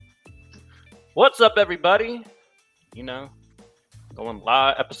What's up, everybody? You know, going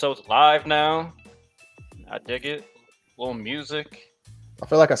live, episodes live now. I dig it. A little music. I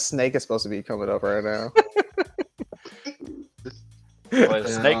feel like a snake is supposed to be coming up right now. Boy, the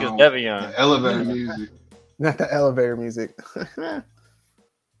snake is Devion. Elevator music. Not the elevator music.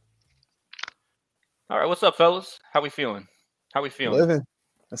 All right, what's up, fellas? How we feeling? Living.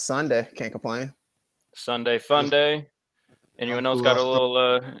 A Sunday. Can't complain. Sunday fun day. Anyone else got a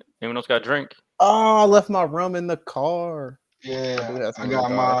little? Anyone else got a drink? Oh, I left my rum in the car. Yeah, I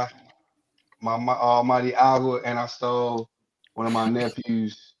got my almighty agua, and I stole one of my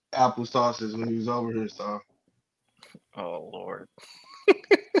nephew's apple sauces when he was over here. So, Oh Lord.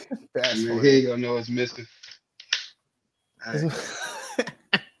 That's here funny. you go. No, it's missing. Hey,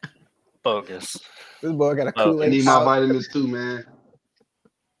 Bogus. This boy got a Oh, Kool-Aid. I need my vitamins too, man.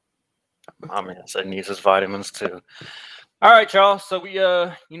 My man said needs his vitamins too. All right, y'all. So we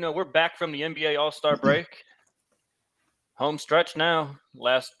we're back from the NBA All-Star break. Home stretch now.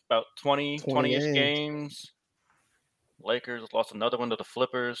 Last about 20-ish games. Lakers lost another one to the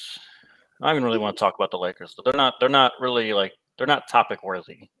Flippers. I don't even really want to talk about the Lakers. They're not really they're not topic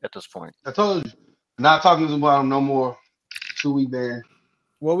worthy at this point. I told you, not talking about them no more. 2-week ban.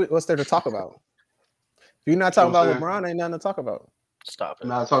 What's there to talk about? If you're not talking You know what about I'm LeBron, ain't nothing to talk about. Stop it. I'm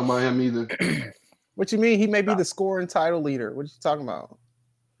not talking about him either. What you mean? He may be the scoring title leader. What are you talking about?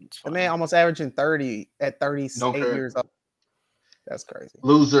 It's The fine. man almost averaging 30 at 38 Don't care. years old. That's crazy.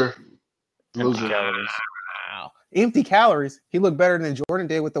 Loser. Empty calories. Wow. Empty calories. He looked better than Jordan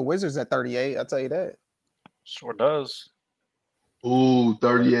did with the Wizards at 38. I'll tell you that. Sure does. Ooh,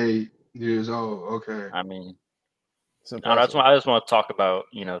 38 years old. Okay. I mean, It's I impressive. just want to talk about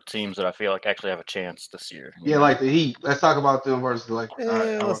teams that I feel like actually have a chance this year. Yeah, like the Heat. Let's talk about them versus the Lakers. All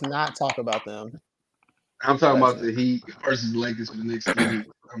right, Let's not talk about them. I'm talking That's about the Heat versus the Lakers for the next 2 weeks.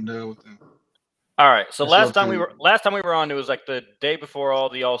 I'm done with them. All right. So That's last your time we team. were on, it was like the day before all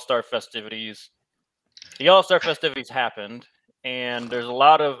the All-Star festivities. The All-Star festivities happened, and there's a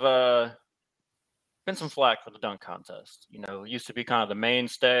lot of been some flack for the dunk contest. It used to be kind of the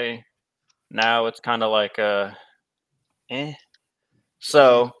mainstay. Now it's kind of like eh.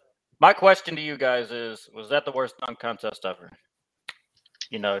 So my question to you guys is: was that the worst dunk contest ever?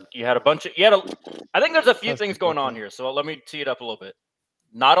 You had a bunch of I think there's a few things going on here. So let me tee it up a little bit.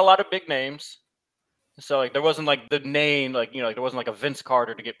 Not a lot of big names. So like there wasn't like the name there wasn't like a Vince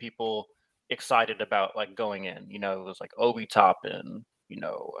Carter to get people excited about like going in. It was like Obi Toppin,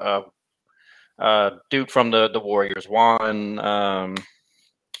 dude from the Warriors, Juan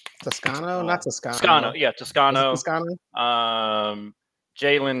Toscano? Not Toscano. Toscano, yeah, Toscano. Toscano?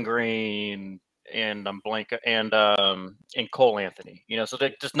 Jalen Green and Blanca and Cole Anthony. So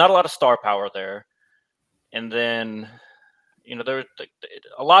there's just not a lot of star power there. And then there was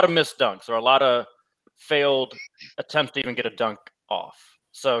a lot of missed dunks or a lot of failed attempts to even get a dunk off.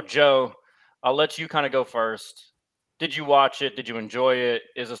 So Joe, I'll let you kind of go first. Did you watch it? Did you enjoy it?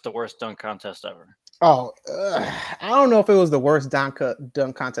 Is this the worst dunk contest ever? Oh, I don't know if it was the worst dunk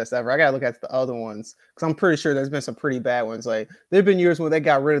contest ever. I gotta look at the other ones because I'm pretty sure there's been some pretty bad ones. Like there've been years when they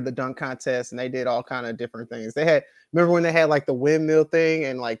got rid of the dunk contest and they did all kind of different things. Remember when they had like the windmill thing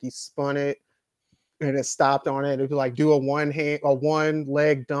and like you spun it and it stopped on it. It was like do a one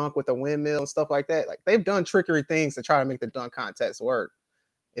leg dunk with a windmill and stuff like that. Like they've done trickery things to try to make the dunk contest work.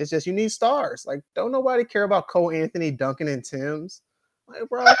 It's just you need stars. Like don't nobody care about Cole Anthony dunking in Tim's. Like,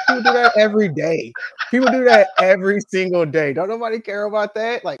 bro, people do that every day. People do that every single day. Don't nobody care about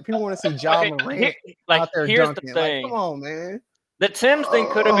that? Like, people want to see Ja Morant out there here's dunking. the thing. Like, come on, man. The Tim's thing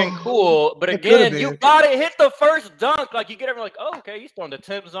could have been cool, but It could've again, you been. got to hit the first dunk. Like you get everyone like, oh, okay, he's throwing the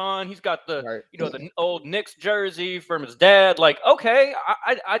Tim's on. He's got the Right. the old Knicks jersey from his dad. Like, okay,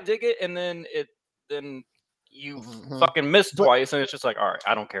 I dig it. And then you fucking missed twice, and it's just like, all right,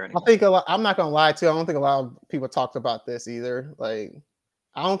 I don't care anymore. I think I'm not gonna lie too. I don't think a lot of people talked about this either. Like,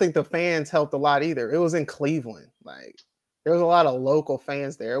 I don't think the fans helped a lot either. It was in Cleveland. Like, there was a lot of local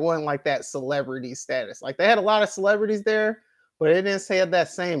fans there. It wasn't like that celebrity status. Like, they had a lot of celebrities there, but it didn't have that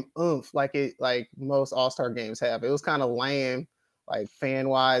same oomph like most All-Star games have. It was kind of lame, like fan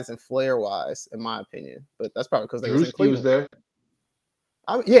wise and flair wise, in my opinion. But that's probably because they was in Cleveland. Was there.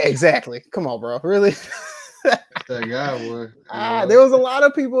 Yeah, exactly. Come on, bro. Really? That guy was. There was a lot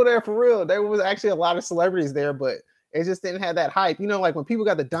of people there for real. There was actually a lot of celebrities there, but it just didn't have that hype. Like when people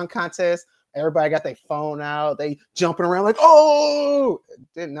got the dunk contest, everybody got their phone out, they jumping around like, oh,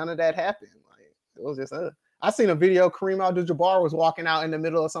 none of that happened. Like it was just I seen a video. Kareem Abdul-Jabbar was walking out in the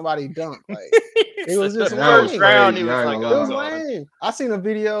middle of somebody dunk. Like it was just lame. It was lame. I seen a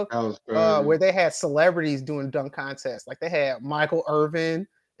video where they had celebrities doing dunk contests. Like they had Michael Irvin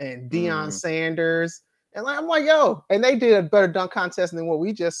and Deion Sanders. And I'm like, yo, and they did a better dunk contest than what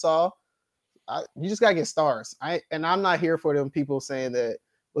we just saw. You just gotta get stars. I'm not here for them people saying that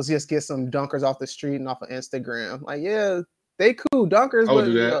let's just get some dunkers off the street and off of Instagram. Like, yeah, they cool dunkers, but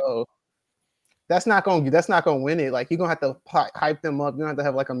yo, that's not gonna win it. Like, you're gonna have to hype them up. You're gonna have to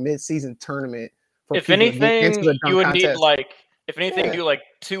have like a mid-season tournament. If anything, you would need like, if anything, do like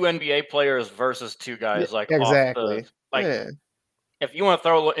 2 NBA players versus 2 guys. Like exactly. If you want to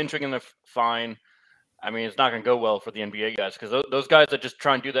throw a little intrigue in there, fine. I mean, it's not going to go well for the NBA guys because those guys that just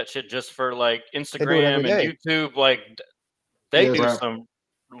try and do that shit just for like Instagram and YouTube, like they do some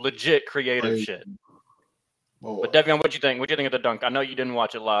legit creative shit. But Devion, what you think? What you think of the dunk? I know you didn't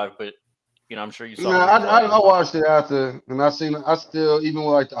watch it live, but you know I'm sure you saw. I watched it after, and I still even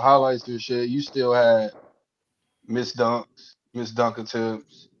with like the highlights and shit. You still had missed dunk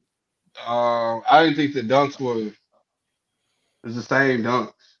attempts. I didn't think the dunks was the same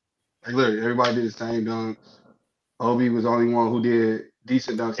dunks. Like literally, everybody did the same dunks. Obi was the only one who did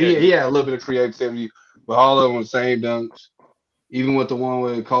decent dunks. He had a little bit of creativity, but all of them were the same dunks. Even with the one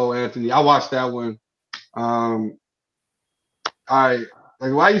with Cole Anthony, I watched that one. When I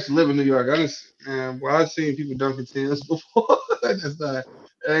used to live in New York, I've seen people dunking tens before. It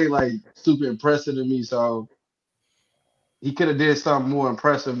ain't like super impressive to me. So he could have did something more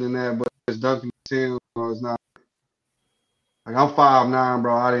impressive than that, but his dunking 10 was not. Like, I'm 5'9",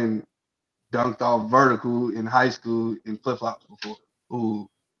 bro. I didn't dunked off vertical in high school in flip flops before. Ooh,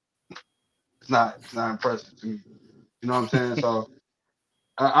 it's not impressive to me. You know what I'm saying? So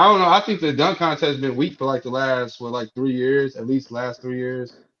I don't know. I think the dunk contest has been weak for like the last 3 years, at least the last 3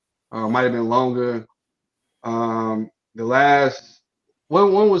 years. Might have been longer. The last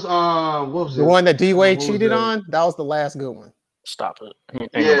one was what was the it? one that D-Wade cheated on? That was the last good one. Stop it.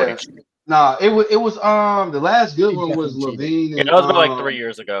 Yeah. Nah, it was the last good one was LaVine. Yeah, that was like 3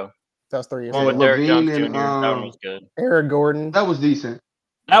 years ago. That was 3 years ago. One with Derek Jones Jr. That one was good. Eric Gordon. That was decent.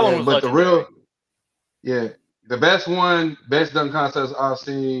 That one was legendary. The best dunk contest I've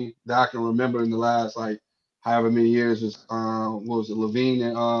seen that I can remember in the last like however many years was what was it, LaVine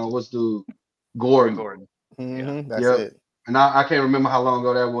and what's the Gordon. Mm-hmm, that's it. And I can't remember how long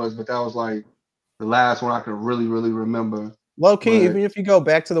ago that was, but that was like the last one I could really, really remember. Low key, even if you go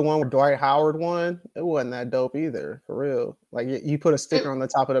back to the one where Dwight Howard won, it wasn't that dope either, for real. Like, you put a sticker on the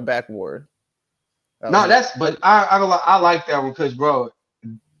top of the backboard. I like that one because, bro,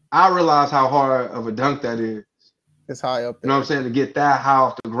 I realize how hard of a dunk that is. It's high up there. You know what I'm saying? To get that high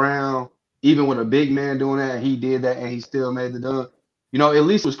off the ground, even with a big man doing that, and he did that, and he still made the dunk. You know, at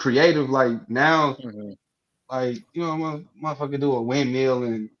least it was creative. Like, now, like, you know, motherfucker do a windmill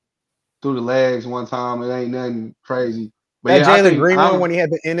and through the legs one time. It ain't nothing crazy. But that Jalen Green one when he had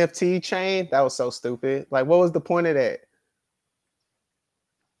the NFT chain, that was so stupid. Like, what was the point of that?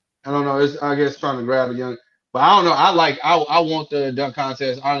 I don't know. It's, I guess, trying to grab a young. But I don't know. I want the dunk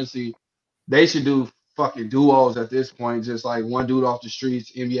contest. Honestly, they should do fucking duos at this point. Just like one dude off the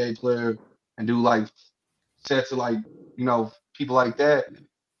streets, NBA player, and do like sets of like, you know, people like that.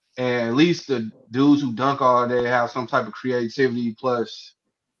 And at least the dudes who dunk all day have some type of creativity plus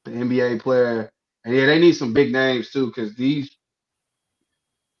the NBA player. And yeah, they need some big names too, because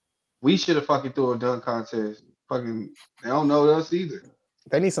we should have fucking threw a dunk contest. Fucking, they don't know us either.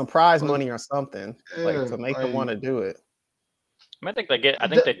 They need some prize money or something, like, to make them want to do it. I think they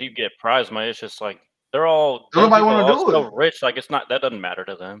do get prize money. It's just like nobody want to do it. So rich, like that doesn't matter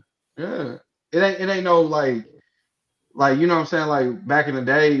to them. Yeah, it ain't no like you know what I'm saying. Like back in the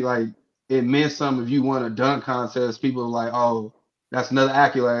day, like it meant something if you won a dunk contest. People were like, oh, that's another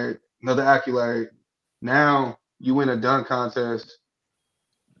accolade. Now you win a dunk contest.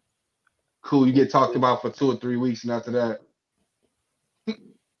 Cool, you get talked about for 2 or 3 weeks, and after that,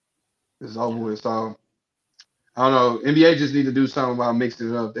 it's over with. So I don't know. NBA just need to do something about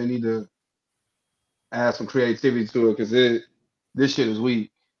mixing it up. They need to add some creativity to it because this shit is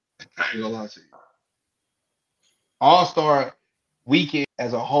weak. I ain't gonna lie to you. All-Star weekend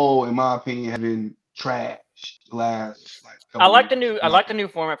as a whole, in my opinion, have been trash last I like the new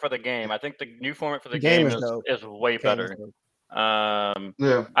format for the game. I think the new format for the game is way better.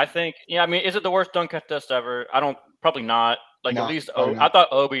 Yeah. I think, I mean, is it the worst dunk contest ever? Probably not. Like, no, at least I thought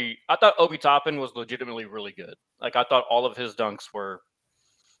Obi Toppin was legitimately really good. Like, I thought all of his dunks were.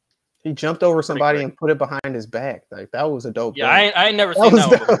 He jumped over somebody and put it behind his back. Like, that was a dope. Yeah, I ain't never seen that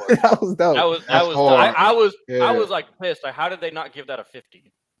one before. That was dope. I was like pissed. Like, how did they not give that a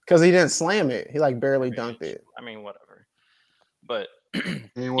 50? Because he didn't slam it. He like barely dunked it. I mean, whatever. But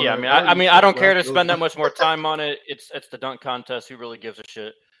yeah, I mean, I don't care to spend that much more time on it. It's the dunk contest. Who really gives a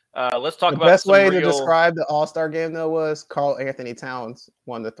shit? Let's talk The about best some way to real. describe the All-Star game though was Carl Anthony Towns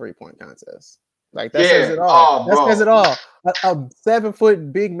won the 3-point contest. Like that Yeah. says it all. Oh, That says bro. it all. A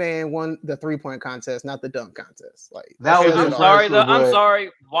 7-foot big man won the 3-point contest, not the dunk contest. Like That was says it I'm all. sorry. impressive, I'm but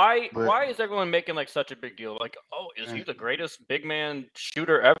sorry. Why but is everyone making like such a big deal? Like, oh, is he the greatest big man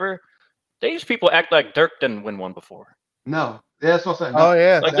shooter ever? These people act like Dirk didn't win one before. no, that's what I'm saying. Oh No.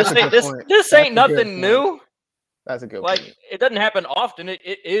 yeah, Like that's a good point. this That's ain't a good nothing point. new. That's a good Like point. it doesn't happen often. It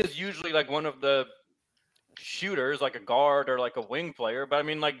is usually like one of the shooters, like a guard or like a wing player. But I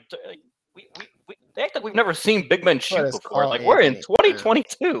mean, like we they act like we've never seen big men shoot it's before. Carl Like we're in Anthony Towns.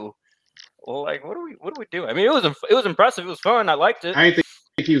 2022. Well, like what are we doing? I mean, it was impressive. It was fun. I liked it. I didn't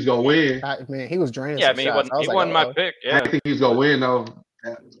think he was gonna win. Man, he was draining Yeah, I some mean, shots. I was he like, wasn't my uh-oh. pick. I Yeah, didn't think he was gonna win though.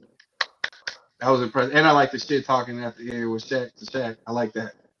 That was impressive. And I like the shit talking at the end with Shaq to Shaq. I like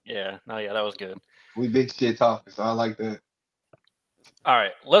that. yeah, no, yeah, that was good. We big shit talking, so I like that. All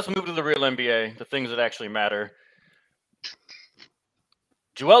right, let's move to the real NBA, the things that actually matter.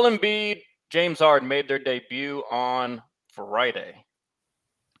 Joel Embiid, James Harden made their debut on Friday.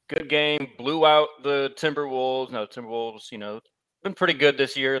 Good game, blew out the Timberwolves. No, Timberwolves, been pretty good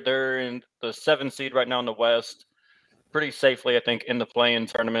this year. They're in the 7th seed right now in the West, pretty safely, I think, in the play-in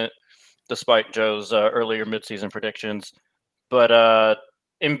tournament, despite Joe's earlier midseason predictions. But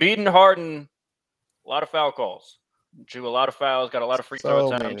Embiid and Harden, a lot of foul calls. Drew a lot of fouls, got a lot of free throw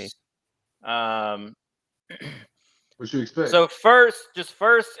So attempts. What you expect? So first,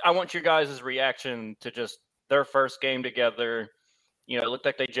 I want your guys' reaction to just their first game together. It looked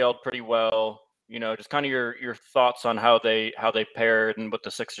like they gelled pretty well. Just kind of your thoughts on how they paired and what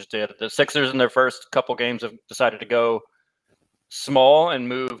the Sixers did. The Sixers in their first couple games have decided to go small and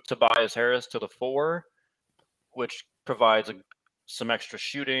move Tobias Harris to the 4, which provides some extra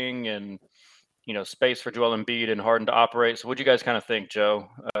shooting and space for Joel Embiid and Harden to operate. So what do you guys kind of think, Joe?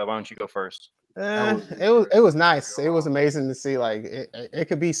 Why don't you go first? It was nice. It was amazing to see. Like it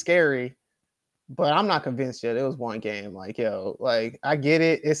could be scary, but I'm not convinced yet. It was one game. Like like I get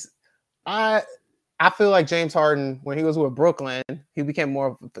it. I feel like James Harden, when he was with Brooklyn, he became more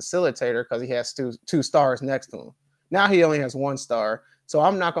of a facilitator because he has two stars next to him. Now he only has 1 star. So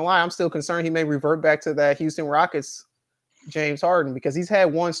I'm not gonna lie, I'm still concerned he may revert back to that Houston Rockets James Harden, because he's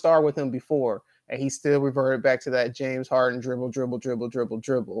had 1 star with him before, and he still reverted back to that James Harden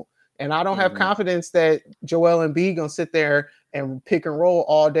dribble. And I don't have confidence that Joel Embiid gonna sit there and pick and roll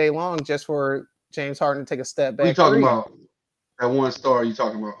all day long just for James Harden to take a step back. What you talking about? That 1 star, you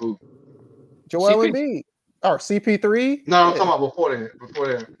talking about who? Joel Embiid or CP3? No, I'm talking about before that. Before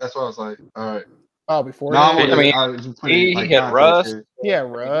that, that's why I was like, all right. Oh, before No, that? He had Russ. Yeah,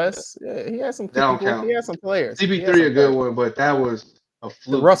 Russ. Yeah, he had some That people. don't count. He had some players. CP3 a good one, but that was a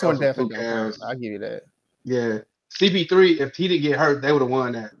fluke. The Russ That one was a definitely fluke don't ass. count. I'll give you that. Yeah, CP3. If he didn't get hurt, they would have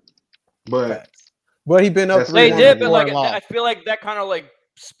won that. But Facts. But he been up 3-1 They did, but before like and lost. I feel like that kind of like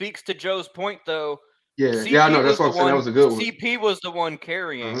speaks to Joe's point, though. yeah, I know. That's what I'm saying. That was a good one. CP was the one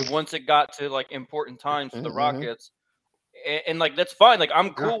carrying once it got to like important times for the Rockets. And like that's fine. Like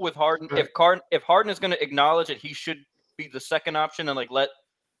I'm cool with Harden. If Harden is going to acknowledge that he should be the second option and like let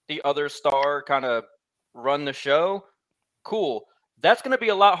the other star kind of run the show, cool. That's going to be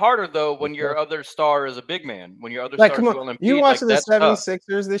a lot harder though when your other star is a big man. When your other star is Joel Embiid, you watching the that's tough.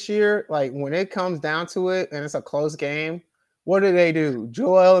 76ers this year, like when it comes down to it and it's a close game, what do?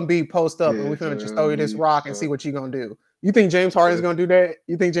 Joel Embiid post up and we're going to just throw you this rock and see what you're going to do. You think James Harden's going to do that?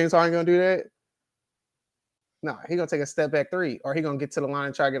 You think James Harden's going to do that? No, he's going to take a step back 3, or he's going to get to the line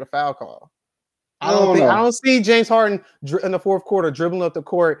and try to get a foul call. I don't see James Harden in the 4th quarter dribbling up the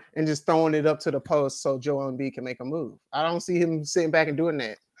court and just throwing it up to the post so Joel Embiid can make a move. I don't see him sitting back and doing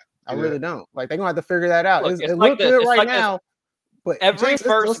that. I really don't. Like they're gonna have to figure that out. Look, it looks good right now, but every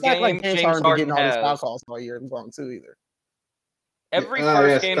first game, game James Harden Harden getting all has these foul calls all year long too either. Every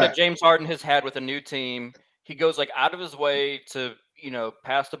first game that James Harden has had with a new team, he goes like out of his way to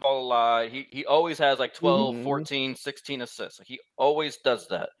pass the ball a lot. He always has like 12, 14, 16 assists. Like, he always does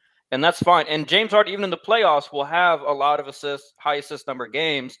that. And that's fine. And James Harden, even in the playoffs, will have a lot of assists, high assist number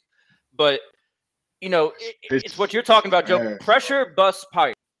games. But, it's what you're talking about, Joe. Pressure busts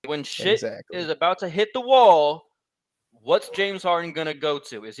pipe. When shit is about to hit the wall, what's James Harden going to go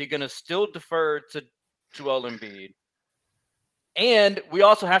to? Is he going to still defer to Joel Embiid? And we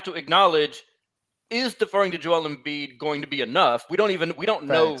also have to acknowledge, is deferring to Joel Embiid going to be enough? We don't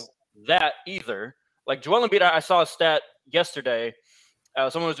know that either. Like Joel Embiid, I saw a stat yesterday.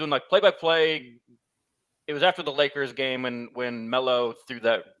 Someone was doing like play-by-play. It was after the Lakers game when Melo threw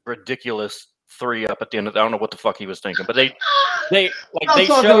that ridiculous 3 up at the end of. I don't know what the fuck he was thinking, but they I'm talking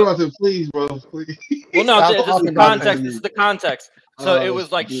showed. about them, please, bro, please. Well, no, Stop this is talking the about context. them. This is the context. So it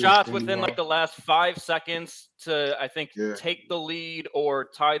was like this shots thing, within bro. like the last 5 seconds to, I think, Yeah. take the lead or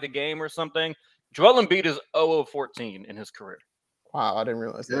tie the game or something. Joel Embiid is 0 of 14 in his career. Wow, I didn't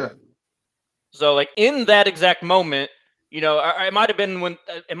realize Yeah. that. So like in that exact moment, you know, it might have been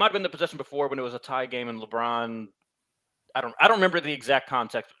the possession before when it was a tie game and LeBron. I don't remember the exact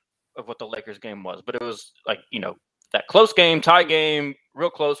context of what the Lakers game was, but it was like, you know, that close game, tie game, real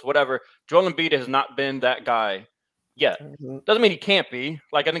close, whatever. Joel Embiid has not been that guy yet. Doesn't mean he can't be.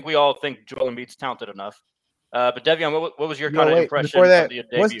 Like, I think we all think Joel Embiid's talented enough. But Devion, what was your kind of impression before that, of the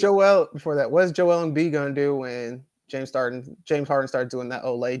debut? What's Joel Embiid gonna do when James Harden started doing that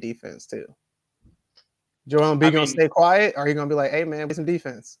Olay defense too? Joel Embiid gonna stay quiet, or he gonna be like, "Hey man, play some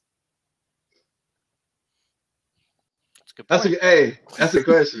defense"? That's a good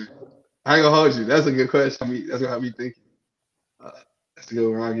question. I ain't gonna hold you. That's a good question. That's what I be thinking. That's a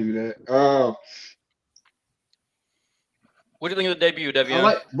good one. I'll give you that. What do you think of the debut,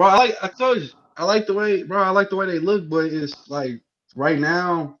 Devion? I told you, I like the way they look, but it's like right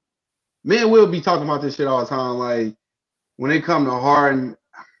now, me and Will be talking about this shit all the time. Like when it come to Harden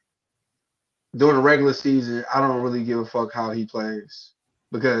during the regular season, I don't really give a fuck how he plays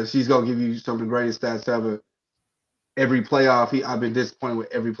because he's gonna give you some of the greatest stats ever. Every playoff, I've been disappointed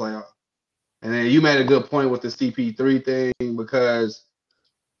with every playoff. And then you made a good point with the CP3 thing because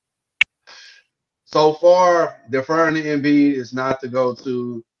so far deferring to Embiid is not the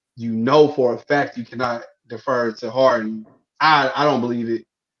go-to. You know for a fact you cannot defer to Harden. I don't believe it.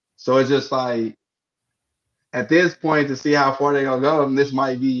 So it's just like at this point to see how far they're gonna go, and this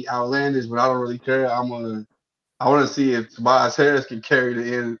might be outlandish, but I don't really care. I want to see if Tobias Harris can carry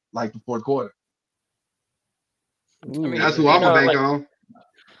the end like the fourth quarter. I mean, that's who I'm gonna bank on.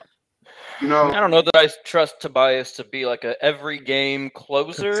 You know, I don't know that I trust Tobias to be like a every game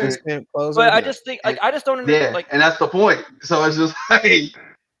closer. Consistent closer. But I just think I just don't understand. Yeah, and that's the point. So it's just like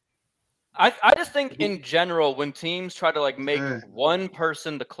I just think in general when teams try to like make one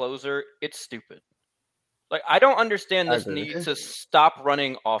person the closer, it's stupid. Like I don't understand this need to stop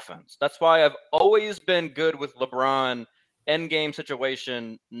running offense. That's why I've always been good with LeBron end game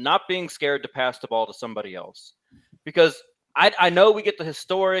situation, not being scared to pass the ball to somebody else. Because I know we get the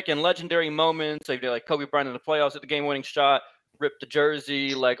historic and legendary moments, like Kobe Bryant in the playoffs at the game-winning shot, rip the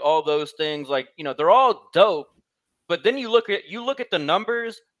jersey, like all those things. Like, you know, they're all dope. But then you look at the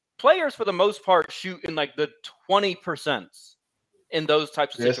numbers. Players for the most part shoot in like the 20% in those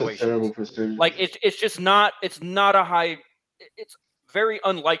types of situations. That's a terrible percentage. Like it's just not. It's not a high. It's very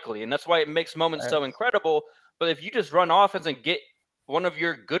unlikely, and that's why it makes moments so incredible. But if you just run offense and get one of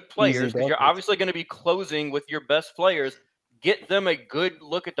your good players, because you're obviously going to be closing with your best players, get them a good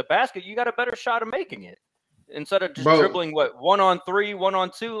look at the basket, you got a better shot of making it. Instead of just dribbling 1-on-3,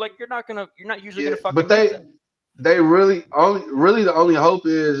 1-on-2, like you're not usually gonna fucking. But they really the only hope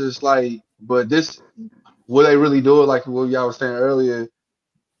is like, but this will they really do it like what y'all was saying earlier?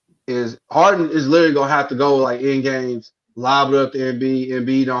 Is Harden is literally gonna have to go like in games, lob it up to Embiid.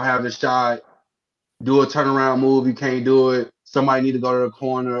 Embiid don't have the shot, do a turnaround move, you can't do it. Somebody need to go to the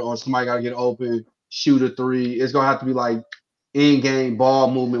corner or somebody got to get open, shoot a three. It's going to have to be like in-game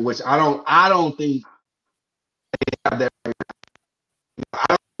ball movement, which I don't think they have that right now. I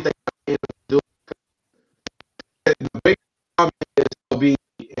don't think they can do it. The big problem is going to be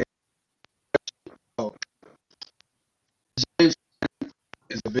James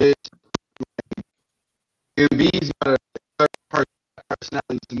is a bitch. Embiid's got a certain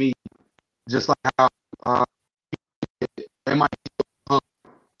personality to me, just like how they might. All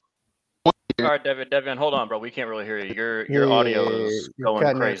right, Devin, hold on, bro. We can't really hear you. Your audio is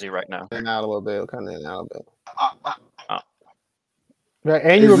going crazy right now. And out a little bit, kind of out a bit. Oh. Right,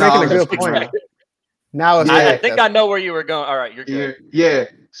 and you were making a good point. Now it's I think I know where you were going. All right, you're good. Yeah.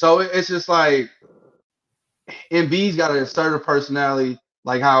 So it's just like Embiid's got an assertive personality,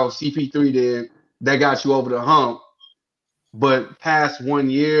 like how CP3 did. That got you over the hump. But past 1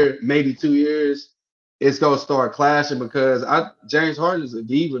 year, maybe 2 years, it's gonna start clashing because James Harden is a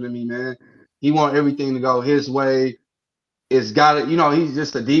diva to me, man. He wants everything to go his way. It's got to, he's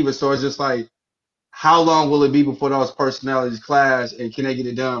just a diva. So it's just like, how long will it be before those personalities clash, and can they get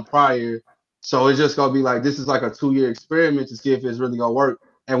it done prior? So it's just gonna be like, this is like a 2-year experiment to see if it's really gonna work,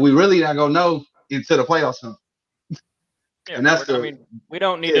 and we really not gonna know until the playoffs come. Yeah, and that's we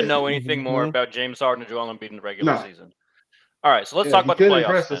don't need to know anything more about James Harden and Joel Embiid in the regular season. All right, so let's talk about the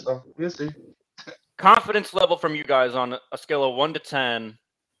playoffs. We'll see. Confidence level from you guys on a scale of 1 to 10.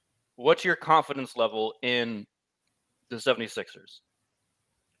 What's your confidence level in the 76ers?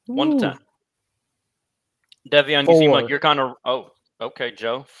 1 to 10. Devion, you seem like 4. you're kind of. Oh, okay,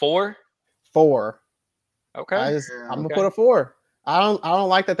 Joe. 4. 4. Okay. I'm Okay. gonna put a 4. I don't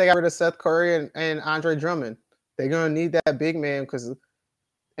like that they got rid of Seth Curry and Andre Drummond. They're gonna need that big man because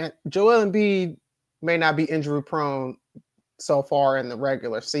Joel Embiid may not be injury prone so far in the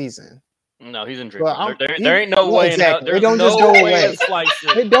regular season. No, he's injury But prone. There ain't no way in hell. exactly. There's They don't no just go way away. to slice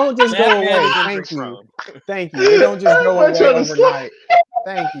it. They don't just That go man away. is injury Thank you. prone. Thank you. They don't just go I'm away trying to slide. overnight.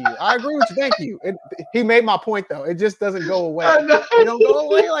 Thank you. I agree with you. Thank you. He made my point though. It just doesn't go away. I know. They don't go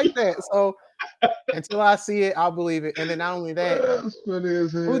away like that. So until I see it, I'll believe it. And then not only that, That's funny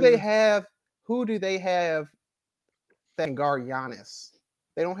as hell. who do they have that can guard Giannis?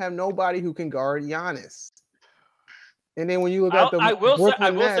 They don't have nobody who can guard Giannis. And then when you look at the I will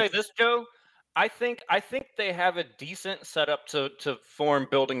Brooklyn say Nets, this, Joe. I think they have a decent setup to form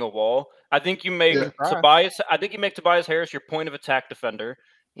building a wall. I think you make Tobias. I think you make Tobias Harris your point of attack defender.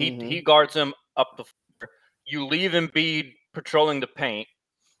 He guards him up the floor. You leave Embiid patrolling the paint.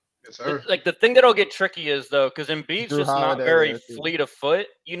 Yes, sir. Like the thing that'll get tricky is though, because Embiid's Drew just Holiday not very there, too. fleet of foot,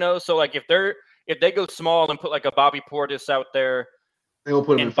 you know. So like if they go small and put like a Bobby Portis out there, They'll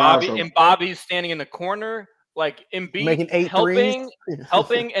put him in and foul Bobby trouble. and Bobby's standing in the corner, like Embiid making 8 helping, threes.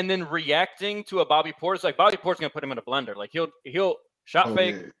 helping, and then reacting to a Bobby Portis. Like Bobby Portis gonna put him in a blender. Like he'll shot Oh,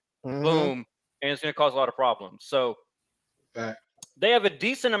 fake, yeah. Mhm. boom, and it's gonna cause a lot of problems. So Fact. they have a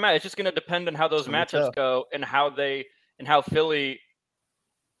decent amount. It's just gonna depend on how those gonna be matchups tough. go and how Philly.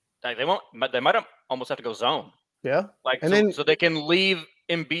 Like they might almost have to go zone. Yeah. Like And so they can leave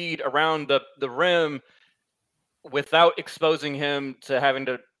Embiid around the rim without exposing him to having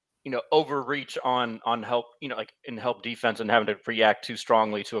to, overreach on help, like in help defense and having to react too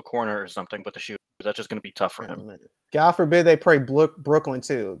strongly to a corner or something with the shoot. That's just going to be tough for him. God forbid they play Brooklyn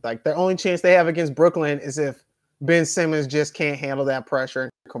too. Like the only chance they have against Brooklyn is if Ben Simmons just can't handle that pressure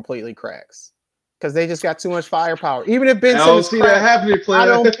and completely cracks. Because they just got too much firepower. Even if Ben I don't Simmons see that cracks, happening, player. I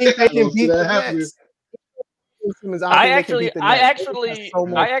don't think they I can don't see beat the that happening. Nets. Ben Simmons, I actually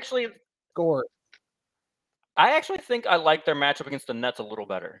think I like their matchup against the Nets a little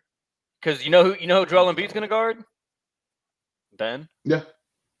better. Because you know who Joel Embiid's going to guard? Ben. Yeah.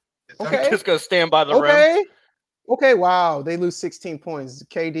 Okay. Just go stand by the rim. Okay. Wow. They lose 16 points.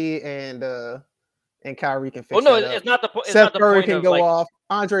 KD and Kyrie can fix Well, no, that up. it's not the point. Seth Curry can of, go like, off.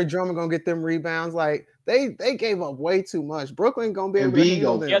 Andre Drummond gonna get them rebounds. Like they gave up way too much. Brooklyn gonna be able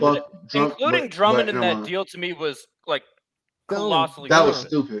to handle them. Yeah, including Drummond in that deal to me was like colossally. That was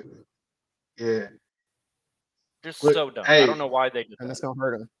stupid. Yeah. Just so dumb. I don't know why they did that. And that's gonna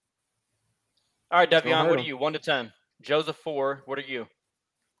hurt him. All right, Devion, what are you? 1 to 10. Joe's a 4. What are you?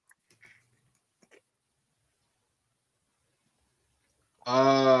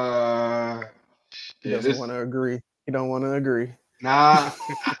 He doesn't want to agree. He don't want to agree. Nah,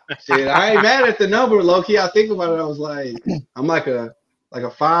 shit, I ain't mad at the number, low key. I think about it. I was like, I'm like a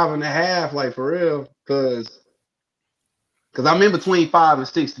 5.5, like for real, because I'm in between 5 and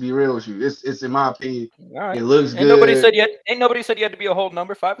 6 to be real with you. It's in my opinion. All right. It looks good. Ain't nobody said you had to be a whole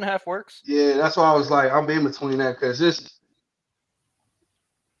number. 5.5 works. Yeah, that's why I was like, I'm in between that because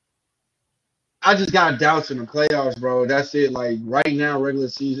I just got doubts in the playoffs, bro. That's it. Like right now, regular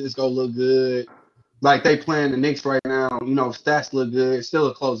season, it's gonna look good. Like they playing the Knicks right now, stats look good. It's still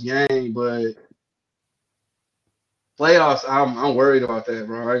a close game, but playoffs, I'm worried about that,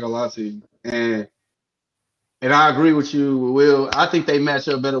 bro. I ain't gonna lie to you. And I agree with you, Will. I think they match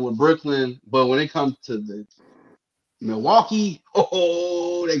up better with Brooklyn, but when it comes to the Milwaukee,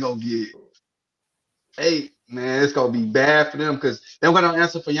 they gonna get. Hey, man, it's gonna be bad for them because they're gonna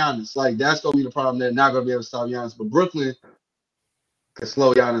answer for Giannis. Like that's gonna be the problem. They're not gonna be able to stop Giannis, but Brooklyn can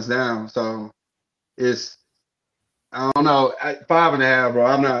slow Giannis down. So I don't know, 5.5, bro.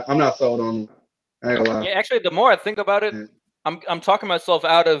 I'm not sold on them. I ain't gonna lie. Yeah, actually, the more I think about it, I'm talking myself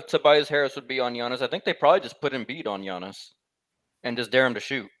out of Tobias Harris would be on Giannis. I think they probably just put Embiid on Giannis and just dare him to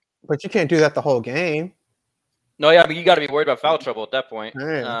shoot. But you can't do that the whole game. No, yeah, but you got to be worried about foul trouble at that point.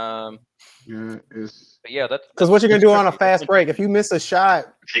 Yeah. But yeah, that's because what you're gonna do on a fast break. If you miss a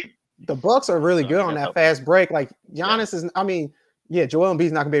shot, the Bucks are really good on that fast break. Like Giannis is. I mean, yeah, Joel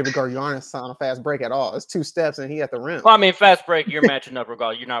Embiid's not gonna be able to guard Giannis on a fast break at all. It's 2 steps and he at the rim. Well, I mean, fast break, you're matching up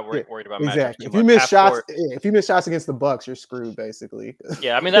regardless. You're not worried about exactly. matchups. If you miss shots against the Bucks, you're screwed basically.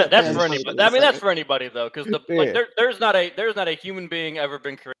 Yeah, I mean that's for anybody. I mean that's for anybody though, because there's not a human being ever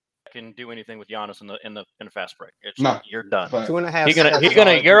been created that can do anything with Giannis in the fast break. You're done. 2.5. He's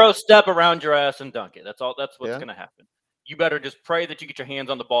gonna Euro step around your ass and dunk it. That's all. That's what's gonna happen. You better just pray that you get your hands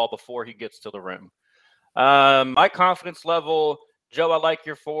on the ball before he gets to the rim. My confidence level. Joe, I like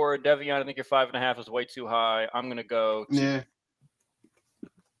your 4. Devion, I think your 5.5 is way too high. I'm gonna go 2.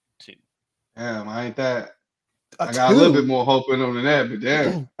 Damn, I ain't that. I got a little bit more hope in him than that, but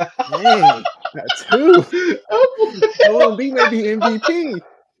damn. Dang, a 2. Joel Embiid may be MVP.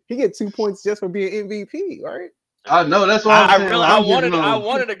 He get 2 points just for being MVP, right? I know that's what I'm saying. I wanted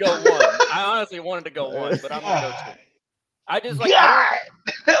to go 1. I honestly wanted to go 1, but I'm gonna go 2. I just like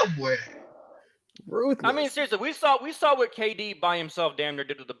boy. Ruthless. I mean, seriously, we saw what KD by himself damn near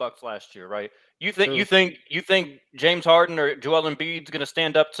did to the Bucks last year, right? You think James Harden or Joel Embiid's gonna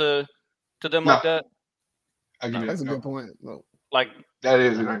stand up to them like that? That's a good point. No. Like that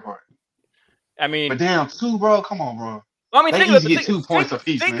is a great point. I mean, but damn, 2, bro. Come on, bro. I mean, get 2 points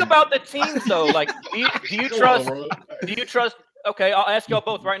apiece. Think about the teams though. Like, do you trust? Do you trust? Okay, I'll ask y'all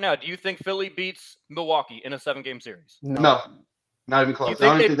both right now. Do you think Philly beats Milwaukee in a 7-game series? No, not even close. I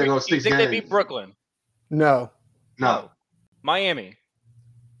don't think they go 6 games. You think they beat Brooklyn? No. Miami.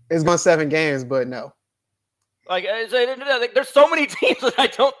 It's going 7 games, but no. Like, there's so many teams that I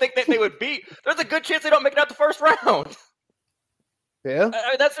don't think that they would beat. There's a good chance they don't make it out the first round. Yeah,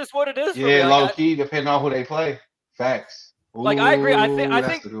 that's just what it is. Yeah, low key, depending on who they play. Facts. Ooh, like I agree. I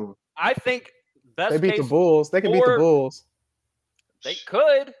think best. They beat the Bulls. They can beat the Bulls. They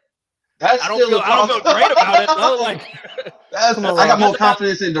could. I don't feel great about it though. Like, I got more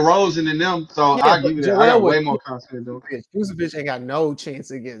confidence in DeRozan than them, so I'll give you that. I got way more confidence in them. Vucevic ain't got no chance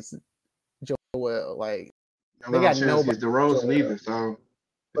against Joel. Like, they got no against DeRozan either. So,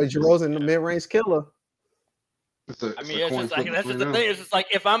 but DeRozan, the mid-range killer. I mean, it's just like that's just the thing. It's just like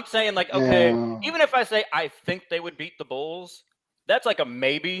if I'm saying like, okay, even if I say I think they would beat the Bulls, that's like a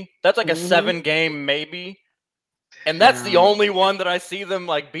maybe. That's like a 7-game maybe. And that's the only one that I see them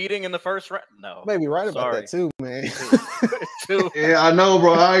like beating in the first round. No, maybe right about that too, man. 2. Yeah, I know,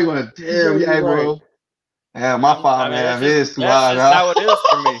 bro. I ain't gonna tell you, bro. Yeah, my 5.5 is too high. That's how it is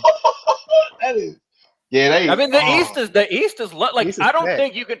for me. That is. Yeah, I mean, the East is like East is I don't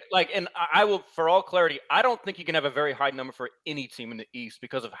think you could like, and I will for all clarity, I don't think you can have a very high number for any team in the East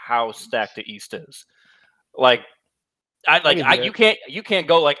because of how stacked the East is. Like, you can't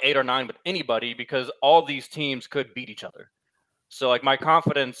go like 8 or 9 with anybody because all these teams could beat each other. So like my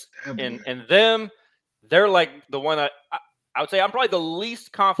confidence in them, they're like the one that I would say I'm probably the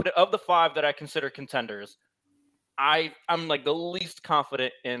least confident of the 5 that I consider contenders. I'm like the least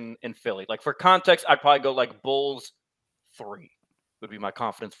confident in Philly. Like for context, I'd probably go like Bulls 3 would be my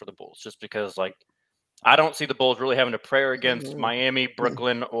confidence for the Bulls, just because like I don't see the Bulls really having to prayer against Miami,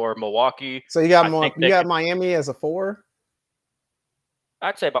 Brooklyn, or Milwaukee. So you got Miami as a 4?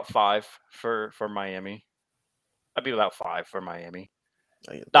 I'd say about 5 for Miami. I'd be about 5 for Miami.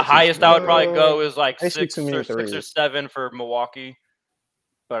 The highest I would probably go is like 6 or 7 for Milwaukee.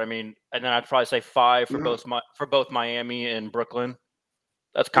 But I mean, and then I'd probably say 5 for both Miami and Brooklyn.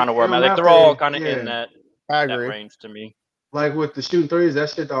 That's kind of where I'm at. Like they're all kind of in that range to me. Like with the shooting threes, that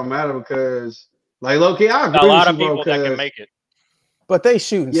shit don't matter because, like, low key, I agree a lot with you, of people that can make it. But they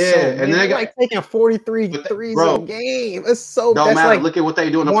shooting, and they like taking 43 threes a game. It's so don't matter. Like, look at what they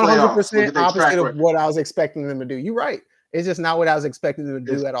do in the playoffs. 100% opposite of what I was expecting them to do. You're right. It's just not what I was expecting them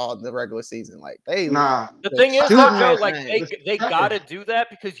to do at all in the regular season. Like the thing is, Joe, like they gotta do that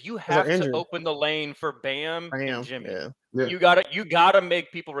because you have to open the lane for Bam and Jimmy. Yeah. You gotta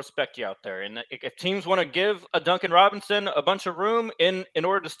make people respect you out there. And if teams want to give a Duncan Robinson a bunch of room in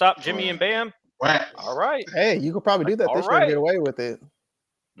order to stop Jimmy and Bam, all right. Hey, you could probably do that this year and get away with it.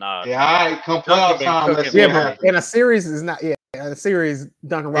 Nah. Yeah, all right. Come playoff time. Let's see. But in a series is not. Yeah. In a series,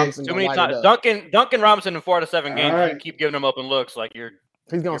 Duncan Robinson. Too many times. Duncan Robinson in 4 out of 7 games. You keep giving him open looks like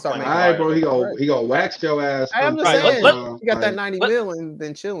he's gonna start making. All right, bro. He gonna wax your ass. I'm just saying. You got that 90 mil and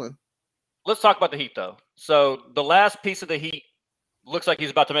then chilling. Let's talk about the Heat though. So the last piece of the Heat looks like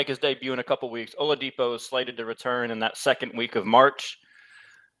he's about to make his debut in a couple weeks. Oladipo is slated to return in that second week of March.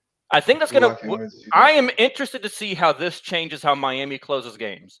 I think that's gonna. I am interested to see how this changes how Miami closes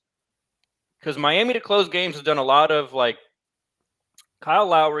games, because Miami to close games has done a lot of like Kyle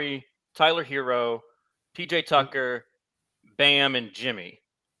Lowry, Tyler Hero, PJ Tucker, Bam, and Jimmy.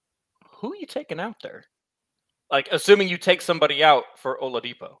 Who are you taking out there? Like, assuming you take somebody out for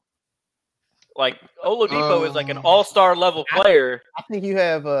Oladipo. Like, Oladipo is like an all-star level player. I think you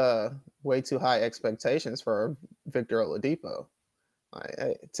have way too high expectations for Victor Oladipo.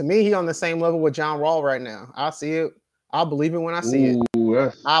 To me, he's on the same level with John Wall right now. I see it. I'll believe it when I see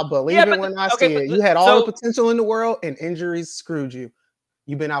it. I'll believe it when I see it. You had all the potential in the world, and injuries screwed you.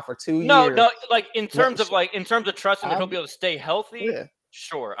 You've been out for 2 years. No, like in terms of trusting that he'll be able to stay healthy. Yeah.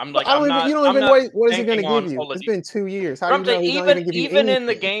 Sure, I'm like. You don't even know what is he going to give you. Oladipo. It's been 2 years. How do you know he's not even give you anything? In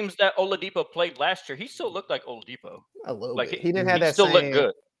the games that Oladipo played last year, he still looked like Oladipo. A little bit. He didn't have that. Still looked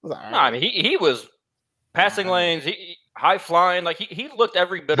good. No, I mean he was passing lanes, high flying. Like he looked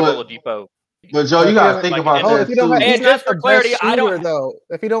every bit of Oladipo But Joe, But you if gotta he think like, about and- Oh, that if you don't too. have, he's And not just for the clarity, best I shooter don't. though.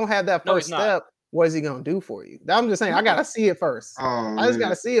 If you don't have that No, first he's not. step, what is he gonna do for you? I'm just saying, I gotta see it first. Oh, I just man.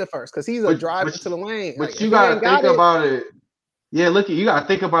 gotta see it first because he's a But driver but to the lane. Like, but if you he gotta ain't think got it, about it. Yeah, look, you gotta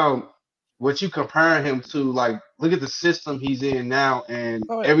think about what you comparing him to. Like, look at the system he's in now and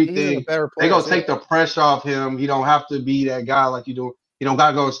oh, he's in a everything. better They place. gonna take the pressure off him. He don't have to be that guy like you do. You don't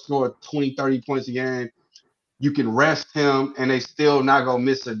gotta go score 20, 30 points a game. You can rest him and they still not gonna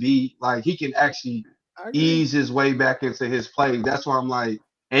miss a beat. Like he can actually I agree. ease his way back into his play. That's why I'm like,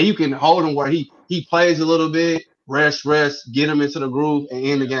 and you can hold him where he plays a little bit, rest, get him into the groove and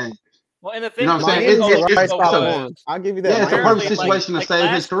end the game. Well, and the You thing know what I'm saying? with Miami's the right It's spot for Oladipo him. I'll give you yeah, that. it's a Miami's perfect the right situation to save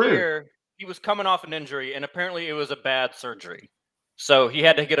his last career. year, he was coming off an injury, and apparently it was a bad surgery. So he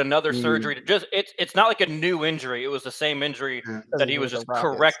had to get another surgery to just. It's not like a new injury. It was the same injury Yeah. that he was the just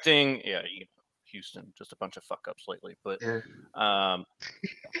Rockets. correcting. Yeah, Houston, just a bunch of fuck ups lately. But Yeah.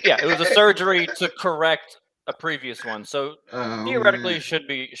 yeah, it was a surgery to correct a previous one. So theoretically,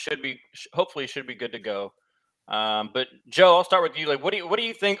 Man. hopefully should be good to go. But Joe, I'll start with you. Like, what do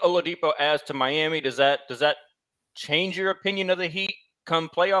you think Oladipo adds to Miami? Does that change your opinion of the Heat come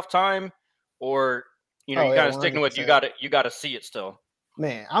playoff time, or you Oh, kind yeah, of sticking with you 100%. got to see it still?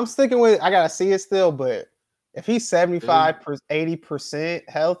 Man, I'm sticking with. I gotta see it still, but if he's 75, 80%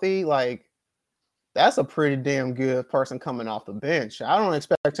 healthy, like that's a pretty damn good person coming off the bench. I don't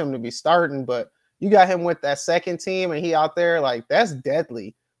expect him to be starting, but you got him with that second team and he out there, like that's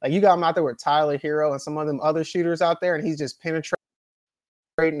deadly. Like you got him out there with Tyler Hero and some of them other shooters out there, and he's just penetrating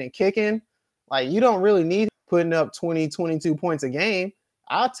and kicking. Like you don't really need putting up 20, 22 points a game.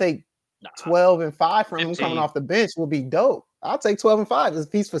 I'll take 12 and 5 from 15. him coming off the bench will be dope. I'll take 12 and 5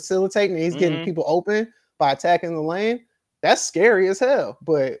 if he's facilitating and he's getting people open by attacking the lane. That's scary as hell,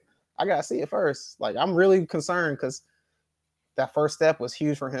 but I gotta see it first. Like I'm really concerned because that first step was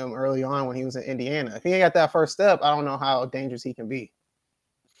huge for him early on when he was in Indiana. If he ain't got that first step, I don't know how dangerous he can be.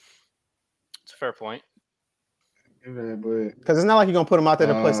 It's a fair point. Yeah, but Because it's not like you're gonna put him out there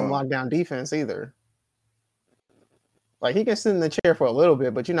to play some lockdown defense either. Like he can sit in the chair for a little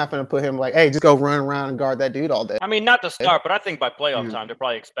bit, but you're not gonna put him like, hey, just go run around and guard that dude all day. I mean, not to start, but I think by playoff time, they're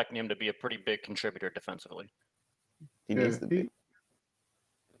probably expecting him to be a pretty big contributor defensively. He needs to be.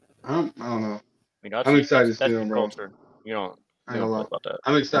 I don't know. You know, I'm excited to see that's him, bro. culture. You don't I ain't gonna lie. about that.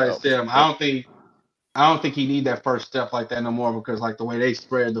 I'm excited to see him. I don't think he need that first step like that no more because like the way they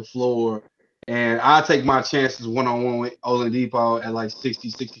spread the floor. And I take my chances one-on-one with Oladipo at like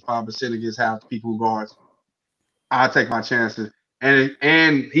 60, 65% against half the people who guards. I take my chances.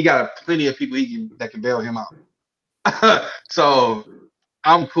 And he got plenty of people that can bail him out. So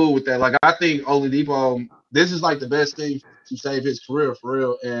I'm cool with that. Like I think Oladipo, this is like the best thing to save his career for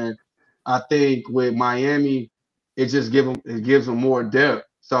real. And I think with Miami, it gives him more depth.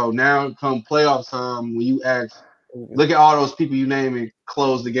 So now come playoff time, when you look at all those people you name and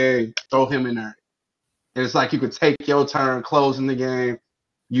close the game, throw him in there. And it's like you could take your turn closing the game.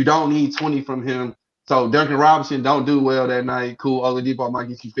 You don't need 20 from him. So Duncan Robinson don't do well that night. Cool. Oladipo might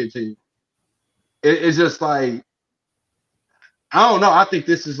get you 15. It's just like, I don't know. I think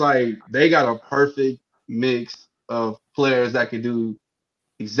this is like they got a perfect mix of players that can do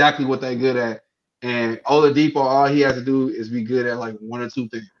exactly what they're good at. And Oladipo, all he has to do is be good at like one or two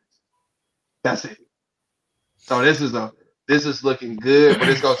things. That's it. So this is looking good, but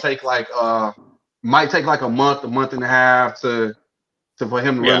it's gonna take might take like a month and a half to for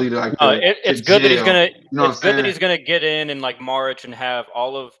him to really like. It's good that he's gonna. You know it's good that he's gonna get in like March and have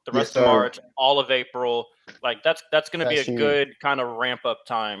all of the rest of March, all of April. Like that's gonna be a good kind of ramp up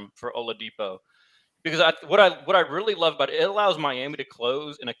time for Oladipo. Because what I really love about it allows Miami to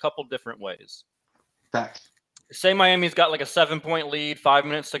close in a couple different ways. Facts. Say Miami's got like a 7-point lead, 5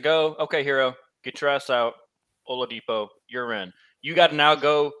 minutes to go. Okay, Hero, get your ass out. Oladipo, you're in. You got to now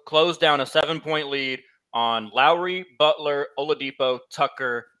go close down a 7-point lead on Lowry, Butler, Oladipo,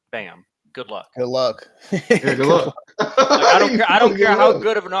 Tucker, bam. Good luck. Good luck. Good luck. Like, I don't care how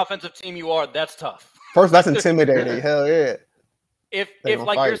good of an offensive team you are. That's tough. First, that's intimidating. Hell yeah. If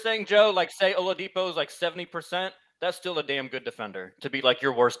like you're saying, Joe, like say Oladipo is like 70%, that's still a damn good defender to be like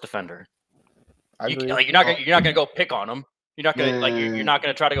your worst defender. You're not gonna go pick on him. You're not gonna you're not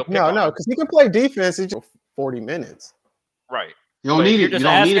gonna try to go pick on him. No, because he can play defense. It's just 40 minutes. Right. You don't need it. You're just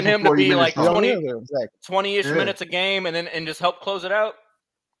asking him to be like 20-ish minutes a game and just help close it out.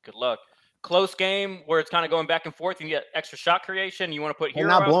 Good luck. Close game where it's kind of going back and forth and you get extra shot creation. You want to put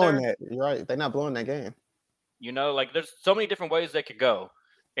Hero out there. They're not blowing that. You're right. They're not blowing that game. You know, like there's so many different ways they could go.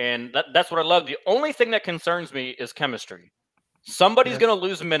 And that's what I love. The only thing that concerns me is chemistry. Somebody's going to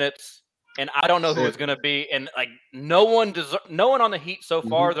lose minutes and I don't know who it's gonna be. And like no one on the Heat so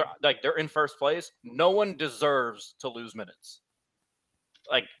far. They're in first place. No one deserves to lose minutes.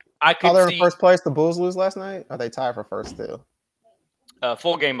 Like I could they're see in first place. The Bulls lose last night. Are they tied for first still?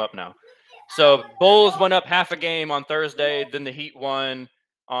 Full game up now. So Bulls went up half a game on Thursday. Then the Heat won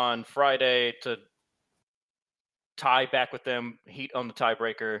on Friday to tie back with them. Heat on the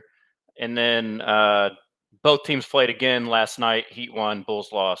tiebreaker, and then both teams played again last night. Heat won,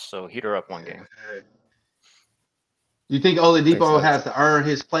 Bulls lost. So Heat are up one game. You think Oladipo has to earn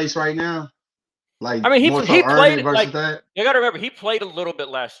his place right now? Like, I mean, he played it versus like that? you got to remember he played a little bit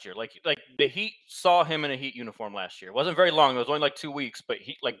last year. Like the Heat saw him in a Heat uniform last year. It wasn't very long. It was only like 2 weeks, but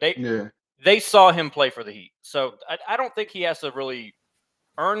they saw him play for the Heat. So I don't think he has to really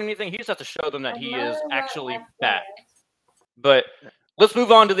earn anything. He just has to show them that he is actually back. But let's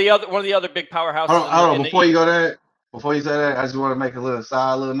move on to one of the other big powerhouses. Hold on. Before you say that, I just want to make a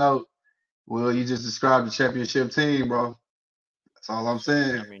little note. Will, you just described the championship team, bro. That's all I'm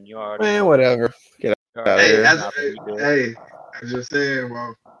saying. I mean, you already Man, whatever. Get out of here. Hey, I'm just saying,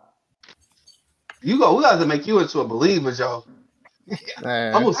 bro. We got to make you into a believer, Joe.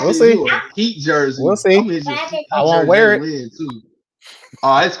 I'm gonna we'll see. You a Heat jersey. We'll see. I won't wear it. Too.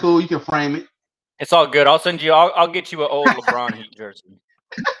 Oh, it's cool. You can frame it. It's all good. I'll send you. I'll get you an old LeBron Heat jersey.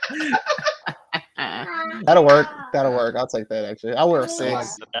 That'll work. I'll take that. Actually, I'll wear a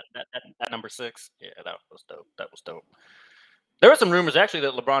 6. That number 6. Yeah, that was dope. There were some rumors actually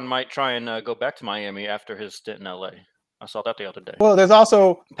that LeBron might try and go back to Miami after his stint in LA. I saw that the other day. Well, there's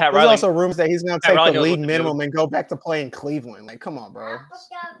also Riley, rumors that he's going to take the league minimum and go back to play in Cleveland. Like, come on, bro.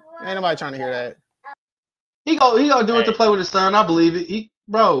 Ain't nobody trying to hear that. He gonna do it to play with his son. I believe it.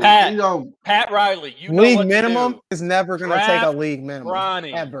 Pat Riley, you know league minimum is never going to take a league minimum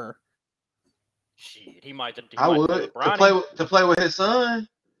Bronny. ever. Shit, he might. I would to play with his son.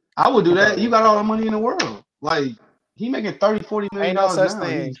 I would do that. You got all the money in the world. Like he making $30-40 million now.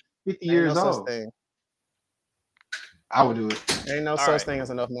 He's 50 years old. I would do it. Ain't no such thing as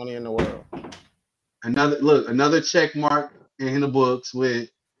enough money in the world. Another check mark in the books with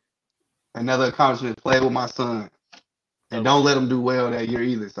another accomplishment. Play with my son, and don't let him do well that year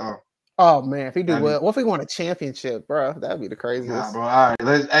either. So. Oh man, if he do well, what if he won a championship, bro? That'd be the craziest. Nah, bro. All right,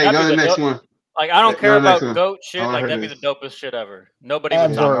 go to the next one. Like I don't care about GOAT shit. Like that'd be the dopest shit ever. Nobody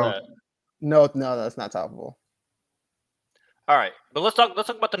would top that. No, that's not toppable. All right, but let's talk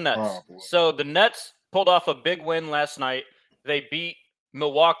about the Nets. So the Nets pulled off a big win last night. They beat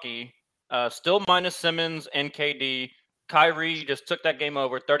Milwaukee, still minus Simmons and KD. Kyrie just took that game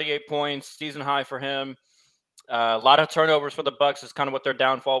over, 38 points, season high for him. A lot of turnovers for the Bucks is kind of what their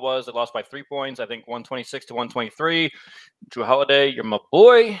downfall was. They lost by 3 points, I think 126 to 123. Jrue Holiday, you're my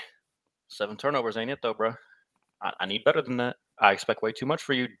boy. 7 turnovers ain't it though, bro. I need better than that. I expect way too much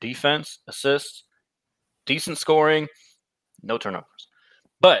for you. Defense, assists, decent scoring, no turnovers.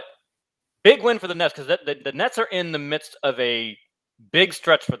 But big win for the Nets because the Nets are in the midst of a big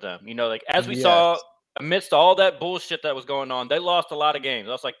stretch for them. You know, like as we saw amidst all that bullshit that was going on, they lost a lot of games.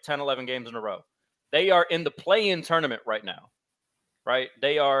 That's like 10, 11 games in a row. They are in the play-in tournament right now, right?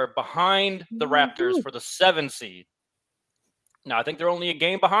 They are behind the Raptors for the 7 seed. Now, I think they're only a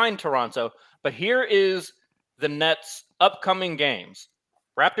game behind Toronto, but here is the Nets' upcoming games.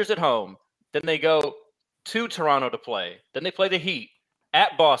 Raptors at home. Then they go to Toronto to play. Then they play the Heat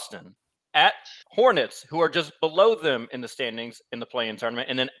at Boston, at Hornets, who are just below them in the standings in the play-in tournament,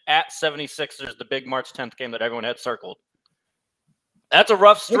 and then at 76ers, the big March 10th game that everyone had circled. That's a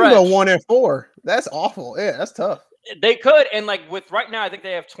rough stretch. They go 1-4. That's awful. Yeah, that's tough. They could, and like with right now, I think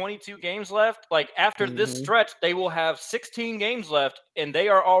they have 22 games left. Like after this stretch, they will have 16 games left, and they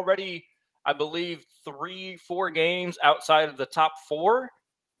are already, I believe, 3-4 games outside of the top 4.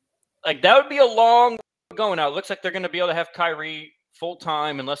 Like that would be a long going out. It looks like they're going to be able to have Kyrie full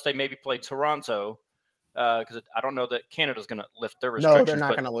time unless they maybe play Toronto, because I don't know that Canada's going to lift their restrictions. No, they're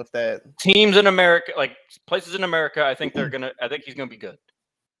not going to lift that. Teams in America, like places in America, I think I think he's going to be good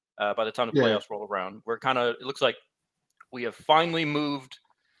by the time the playoffs roll around. It looks like we have finally moved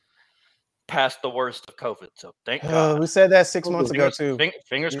past the worst of COVID. So thank God. We said that 6 months ago too.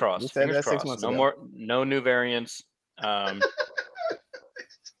 Fingers crossed. We said that 6 months ago. No new variants.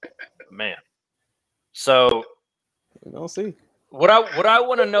 Man. So we don't see. What I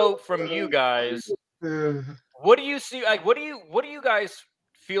want to know from you guys, what do you see? Like, what do you guys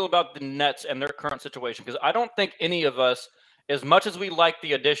feel about the Nets and their current situation? Because I don't think any of us, as much as we like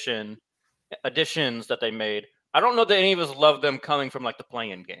the additions that they made, I don't know that any of us love them coming from like the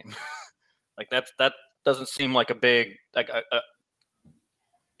play-in game. Like that doesn't seem like a big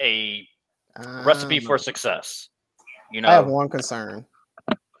a recipe for success. You know, I have one concern.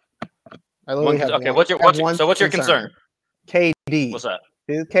 I literally have Okay, one. what's your concern? concern? KD. What's that?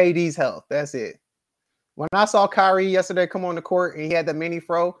 His KD's health. That's it. When I saw Kyrie yesterday come on the court and he had the mini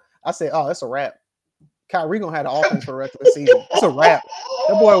fro, I said, "Oh, it's a wrap. Kyrie gonna have the offense for the rest of the season. It's a wrap.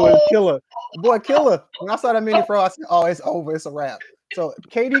 That boy was a killer. Killer. When I saw that mini fro, I said, "Oh, it's over. It's a wrap." So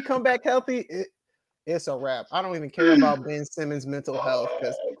KD come back healthy. It's a wrap. I don't even care about Ben Simmons' mental health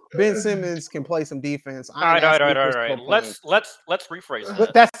because Ben Simmons can play some defense. All right. Let's rephrase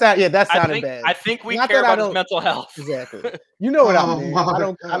that. That sounded bad. I think we Not care that about his mental health. Exactly. You know what I Oh mean. my I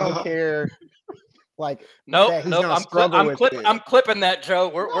don't God. care. Like Nope. that he's gonna struggle with it. I'm clipping that, Joe.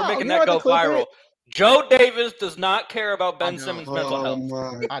 We're making you that don't go have to clip viral. it. Joe Davis does not care about I Ben don't. Simmons' mental Oh health.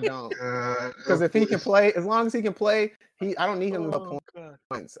 my I don't. God. Because if he can play, as long as he can play, I don't need him to Oh, God.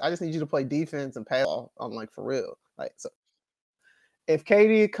 points. I just need you to play defense and pass off. I'm like, for real. Like, so if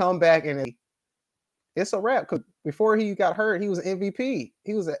KD come back and it's a wrap. Because before he got hurt, he was MVP.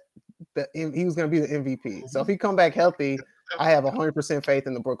 He was going to be the MVP. So if he come back healthy, I have 100% faith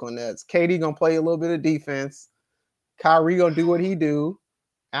in the Brooklyn Nets. KD going to play a little bit of defense. Kyrie going to do what he do.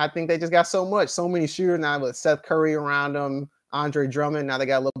 I think they just got so many shooters now with Seth Curry around them, Andre Drummond. Now they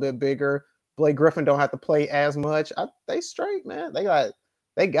got a little bit bigger. Blake Griffin don't have to play as much. They straight, man. They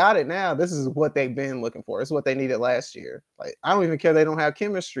got it now. This is what they've been looking for. It's what they needed last year. Like, I don't even care they don't have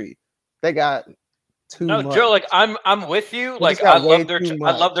chemistry. They got too much. Joe, like I'm with you. Like I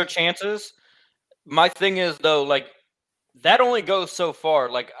love their chances. My thing is though, like that only goes so far.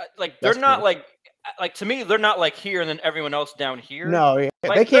 Like they're not like to me, they're not like here and then everyone else down here. No, yeah.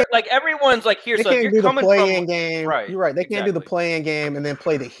 Like, they can't. Like everyone's like here. They so can't do the play-in game. Right, you're right. They can't do the play-in game and then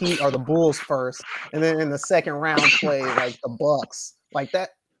play the Heat or the Bulls first, and then in the second round play like the Bucks. Like that,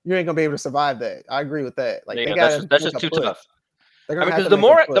 you ain't gonna be able to survive that. I agree with that. Like they got that's just too tough. Because the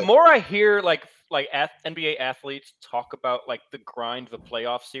more I hear like NBA athletes talk about like the grind of a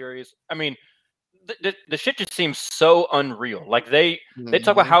playoff series, I mean, the shit just seems so unreal. Like they talk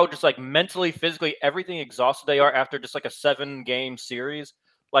about how just like mentally, physically, everything exhausted they are after just like a 7-game series.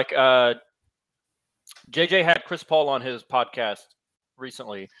 Like JJ had Chris Paul on his podcast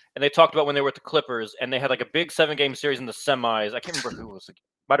recently, and they talked about when they were at the Clippers and they had like a big 7-game series in the semis. I can't remember who it was.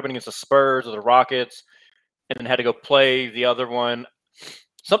 Might have been against the Spurs or the Rockets, and then had to go play the other one.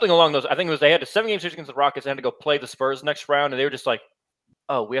 Something along those. I think it was they had a 7-game series against the Rockets and had to go play the Spurs next round, and they were just like,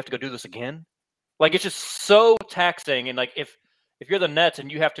 "Oh, we have to go do this again." Like it's just so taxing, and like if you're the Nets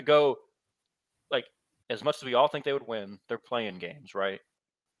and you have to go, like as much as we all think they would win, they're playing games, right?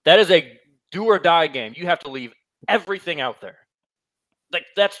 That is a do or die game. You have to leave everything out there. Like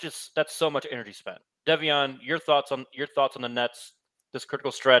that's so much energy spent. Devion, your thoughts on the Nets this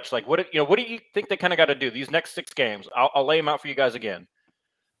critical stretch? Like what do you think they kind of got to do these next 6 games? I'll lay them out for you guys again.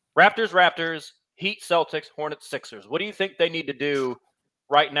 Raptors, Heat, Celtics, Hornets, Sixers. What do you think they need to do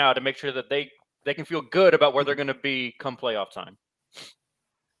right now to make sure that they can feel good about where they're going to be come playoff time?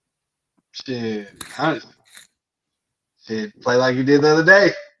 Shit, play like you did the other day.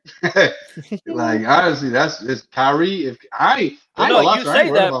 Like honestly, it's Kyrie. If I you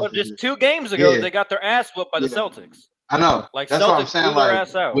say that, but just 2 games ago they got their ass whooped by the Celtics. I know. Like that's Celtics what I'm saying. their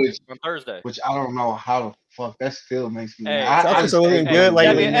ass out on Thursday. Which I don't know how the fuck that still makes me. Celtics are looking good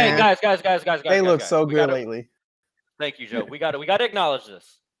lately. Hey, guys. They look so good lately. Thank you, Joe. We got to acknowledge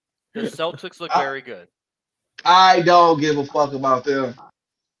this. The Celtics look very good. I don't give a fuck about them.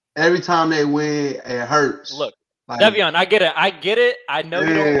 Every time they win, it hurts. Look, like, Devion, I get it. I know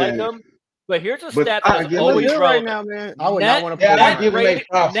you don't like them, but here's a stat that's always relevant. Right now, man. I would not want to play.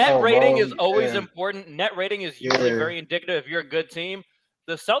 Net rating is always important. Net rating is usually very indicative if you're a good team.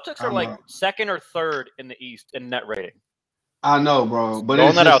 The Celtics are like 2nd or 3rd in the East in net rating. I know, bro, but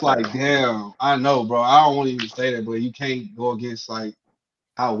it's just like, damn. I know, bro. I don't want to even say that, but you can't go against like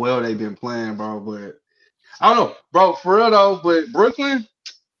how well they've been playing, bro. But I don't know, bro, for real though. But Brooklyn,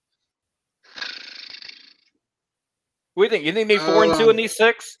 what do you think? You think they need 4 and 2 in these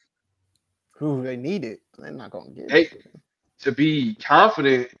 6? Who they need it? They're not gonna get it. To be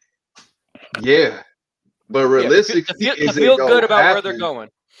confident, yeah, but realistically, to feel good about where they're going.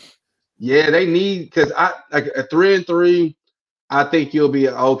 Yeah, they need because I like a 3 and 3. I think you'll be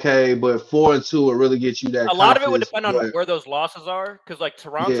okay, but 4 and 2 will really get you that. A lot of it would depend on where those losses are, because like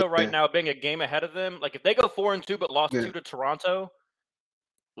Toronto right now being a game ahead of them, like if they go 4 and 2 but lost 2 to Toronto,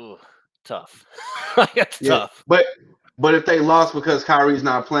 tough. It's tough. But if they lost because Kyrie's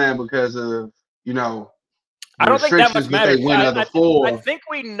not playing because of I don't think that much matters. I think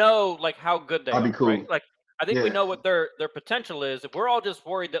we know like how good they are. Be cool. Right? Like I think we know what their potential is. If we're all just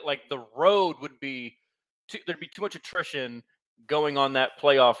worried that like the road would be there'd be too much attrition going on that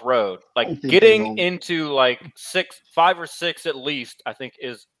playoff road. Like getting into like 5 or 6 at least, I think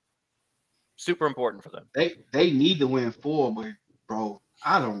is Super important for them. They need to win 4, but bro,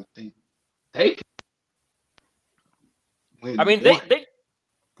 I don't think they can win. I mean, 1. they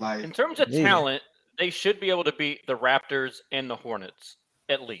like in terms of Yeah. talent, they should be able to beat the Raptors and the Hornets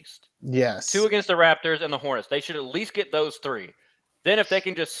at least. Yes. 2 against the Raptors and the Hornets. They should at least get those 3. Then if they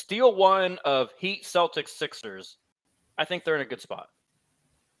can just steal one of Heat, Celtics, Sixers, I think they're in a good spot.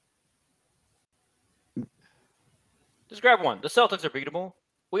 Just grab one. The Celtics are beatable.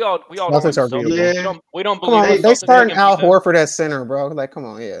 We all Celtics know are the beatable. Yeah. We don't Come believe on, the they Celtics starting can Al beat them. Horford at center, bro. Like, come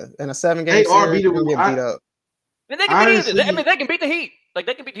on, yeah. In a 7-game They are series, they're gonna beatable. get beat up. I mean, they can beat Honestly- either. They can beat the Heat. Like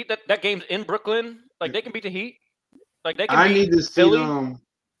they can beat that game's in Brooklyn. Like they can beat the Heat. Like they can I beat need to see Philly. them.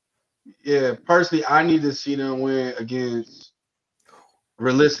 Yeah, personally, I need to see them win against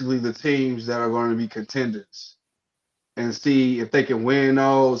realistically the teams that are going to be contenders, and see if they can win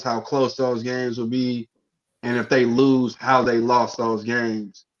those, how close those games will be, and if they lose, how they lost those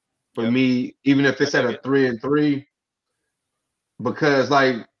games. For Yep. me, even if it's I at dig a it. 3-3, because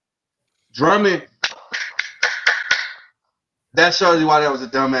like Drummond, that shows you why that was a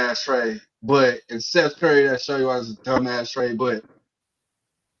dumbass trade. But and Seth Curry, that shows you why it was a dumbass trade. But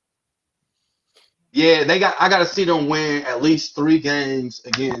yeah, I got to see them win at least 3 games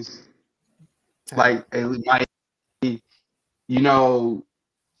against like you know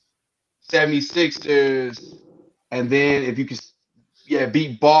 76ers, and then if you can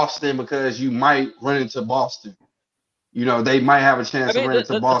beat Boston, because you might run into Boston. You know, they might have a chance I mean, to run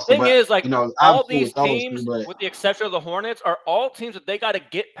into the Boston. thing But is, like, you know, all I'm cool these with those teams, two, but with the exception of the Hornets, are all teams that they got to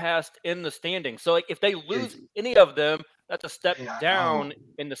get past in the standings. So, like, if they lose any of them, that's a step Yeah, I down know.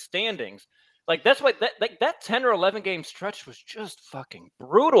 in the standings. Like, that's why that 10 or 11 game stretch was just fucking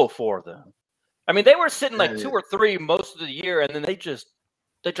brutal for them. I mean, they were sitting like That 2 is. or 3 most of the year, and then they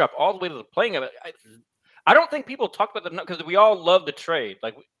dropped all the way to the playing of it. I don't think people talk about the because we all love the trade.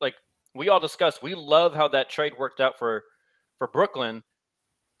 Like we all discussed, we love how that trade worked out for Brooklyn.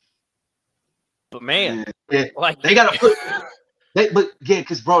 But man, Yeah, like they gotta put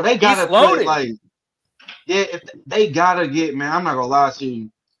because bro, they gotta put loaded. like if they gotta get, man, I'm not gonna lie to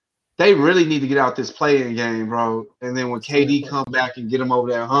you. They really need to get out this playing game, bro. And then when KD come back and get them over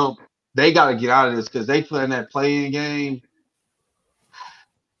that hump, they gotta get out of this because they playing that playing game.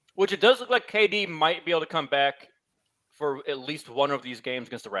 Which it does look like KD might be able to come back for at least one of these games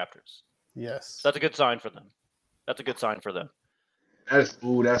against the Raptors. Yes. So that's a good sign for them. That's a good sign for them. That's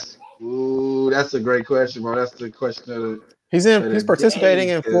a great question, bro. That's the question of the He's participating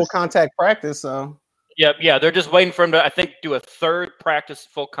in full Yes. contact practice, so Yeah. They're just waiting for him to, I think, do a third practice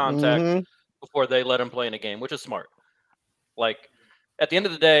full contact Mhm. before they let him play in a game, which is smart. Like, at the end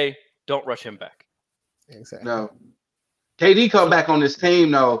of the day, don't rush him back. Exactly. no. KD come back on this team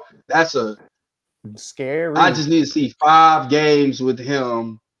though. That's Scary. I just need to see 5 games with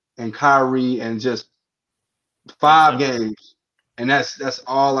him and Kyrie and just 5 games. And that's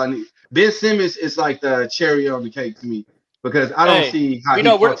all I need. Ben Simmons is like the cherry on the cake to me because I don't see how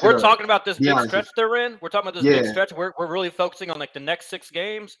we're talking about this big honest. stretch they're in. We're talking about this big stretch. We're really focusing on like the next 6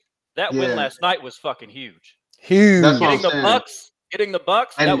 games. That win last night was fucking huge. Huge. That's what I'm Getting the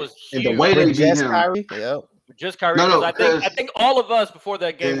Bucks, And- that was and huge. the way they beat Just him. Kyrie. Yep. Just Kyrie. No, because I think all of us before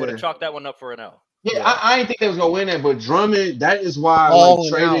that game would have Yeah. chalked that one up for an L. Yeah, I didn't think they was gonna win that, but Drummond, that is why Oh,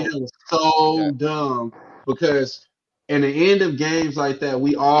 trading no. him was so dumb. Because in the end of games like that,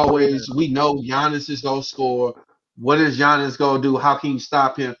 we know Giannis is gonna score. What is Giannis gonna do? How can you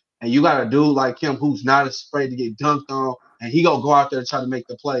stop him? And you got a dude like him who's not afraid to get dunked on, and he gonna go out there and try to make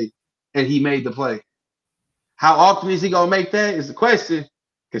the play. And he made the play. How often is he gonna make that is the question.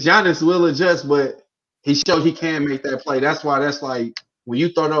 Because Giannis will adjust, but he showed he can make that play. That's why that's like when you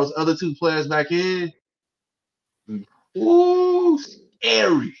throw those other 2 players back in, ooh,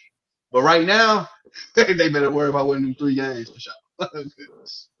 scary. But right now, they better worry about winning 3 games for sure.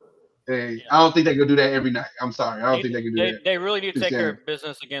 Hey, I don't think they can do that every night. I'm sorry. I don't think they can do that. They really need to This take care game. of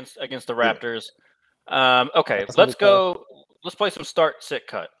business against the Raptors. Okay, That's let's gonna be go. Let's play some start, sit,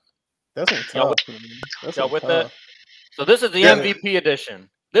 cut. That's tough. Y'all man. That's Y'all with tough. that? So this is the Yeah. MVP edition.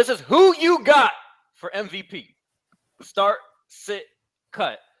 This is who you got for MVP. Start, sit,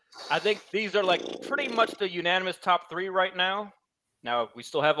 cut. I think these are like pretty much the unanimous top 3 right now. Now we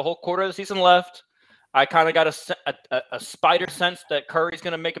still have a whole quarter of the season left. I kind of got a spider sense that Curry's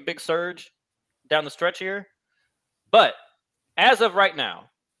going to make a big surge down the stretch here. But as of right now,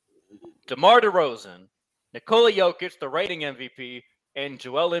 DeMar DeRozan, Nikola Jokic, the rating MVP, and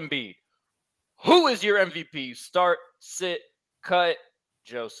Joel Embiid. Who is your MVP? Start, sit, cut.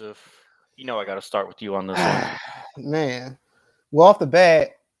 Joseph, you know I got to start with you on this one. Man. Well, off the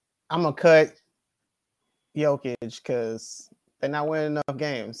bat, I'm gonna cut Jokic because They're not winning enough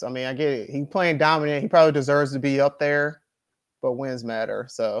games. I mean, I get it. He playing dominant. He probably deserves to be up there, but wins matter.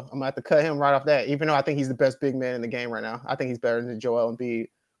 So I'm gonna have to cut him right off that. Even though I think he's the best big man in the game right now, I think he's better than Joel Embiid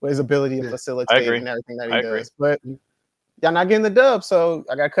with his ability to facilitate and everything that he does. But y'all not getting the dub, so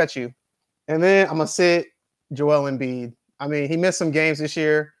I gotta cut you. And then I'm gonna sit Joel Embiid. I mean, he missed some games this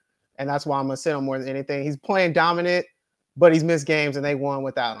year, and that's why I'm gonna sit him more than anything. He's playing dominant, but he's missed games and they won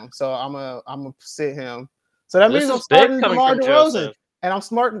without him. So I'm gonna sit him. So that means I'm starting DeMar DeRozan, and I'm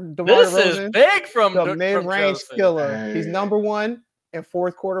smarting DeMar DeRozan. This is big from the mid-range killer. He's number 1 in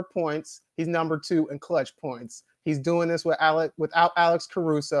fourth quarter points. He's number 2 in clutch points. He's doing this without Alex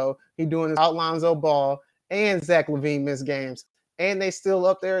Caruso. He's doing this without Lonzo Ball and Zach LaVine missed games, and they still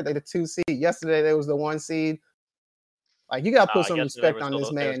up there. They the 2 seed. Yesterday they was the 1 seed. Like, you gotta put some respect on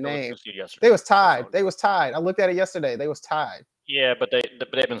this man's name. They was tied. I looked at it yesterday. They was tied. Yeah, but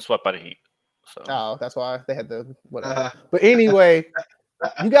they've been swept by the Heat. So. Oh, that's why they had the whatever. But anyway,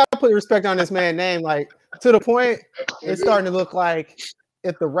 you gotta put respect on this man's name. Like, to the point, it's starting to look like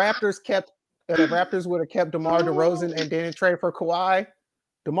if the Raptors would have kept DeMar DeRozan and didn't trade for Kawhi,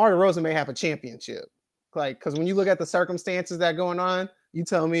 DeMar DeRozan may have a championship. Like, because when you look at the circumstances that going on, you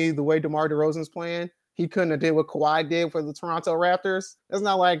tell me the way DeMar DeRozan's playing, he couldn't have did what Kawhi did for the Toronto Raptors. It's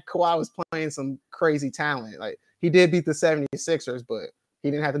not like Kawhi was playing some crazy talent. Like, he did beat the 76ers, but he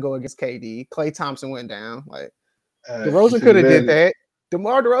didn't have to go against KD. Klay Thompson went down. Like, DeRozan could have did that.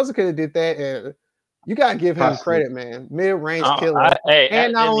 DeMar DeRozan could have did that. And you gotta give him credit, man. Mid-range killer.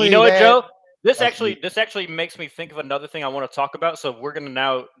 And not only you know what, Joe? This actually makes me think of another thing I want to talk about. So we're gonna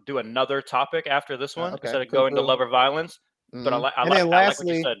now do another topic after this one instead of going to love or violence. Mm-hmm. But I like what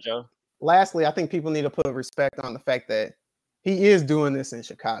you said, Joe. Lastly, I think people need to put respect on the fact that he is doing this in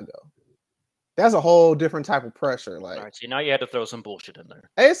Chicago. That's a whole different type of pressure. Like, all right, see, now you had to throw some bullshit in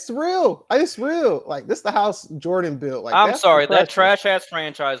there. It's real. It's real. Like, this is the house Jordan built. Like, I'm sorry, that trash ass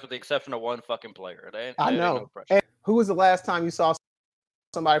franchise, with the exception of one fucking player. I know. And who was the last time you saw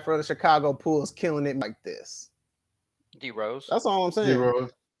somebody from the Chicago Bulls killing it like this? D Rose. That's all I'm saying.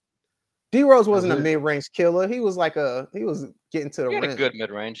 D Rose wasn't a mid-range killer. He was getting to the rim. He had a good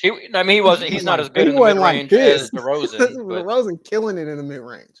mid-range. He's not as good in the mid-range as DeRozan. DeRozan killing it in the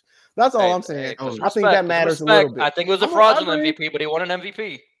mid-range. That's all I'm saying. I think that matters a little bit. I think it was a fraudulent MVP, but he won an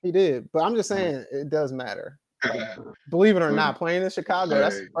MVP. He did, but I'm just saying it does matter. Like, believe it or not, playing in Chicago,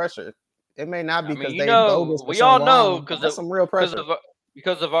 that's pressure. It may not be because we all know that's some real pressure.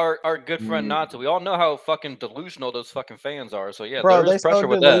 Because of our good friend Nata, we all know how fucking delusional those fucking fans are. So yeah, bro, there is pressure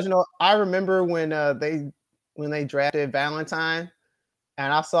with that. I remember when they drafted Valentine,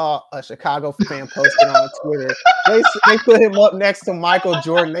 and I saw a Chicago fan posting on Twitter. They put him up next to Michael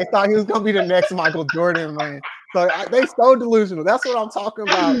Jordan. They thought he was gonna be the next Michael Jordan, man. So they so delusional. That's what I'm talking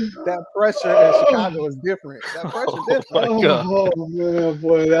about. That pressure in Chicago is different. That pressure is different. Oh man,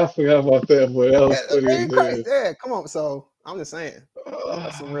 boy, I forgot about that. Boy, that was funny. Yeah, come on. So I'm just saying,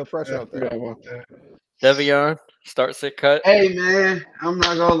 that's some real pressure out there. About that. Devion, start, sit, cut. Hey man, I'm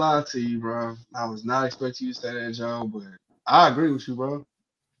not gonna lie to you, bro. I was not expecting you to say that, Joe, but I agree with you, bro.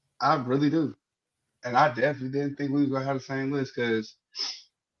 I really do. And I definitely didn't think we were gonna have the same list because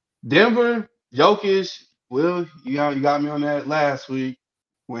Denver, Jokic, Will, you got me on that last week.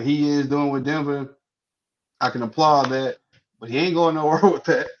 When he is doing with Denver, I can applaud that, but he ain't going nowhere with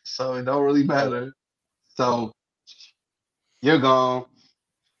that, so it don't really matter. So you're gone.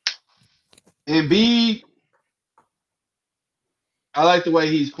 Embiid, I like the way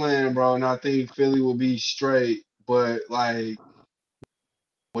he's playing, bro, and I think Philly will be straight. But like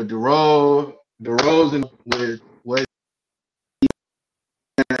with DeRozan, with what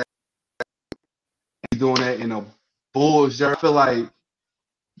he's doing that in a Bulls jersey, I feel like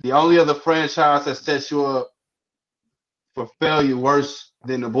the only other franchise that sets you up for failure worse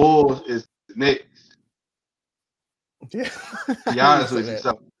than the Bulls is the Knicks. Yeah. To be honest with you.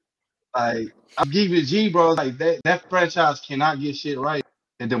 So, like, I'm giving you G, bro. Like, that franchise cannot get shit right.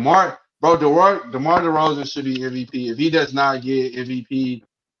 And DeMar DeRozan should be MVP. If he does not get MVP,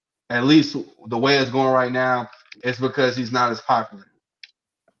 at least the way it's going right now, it's because he's not as popular.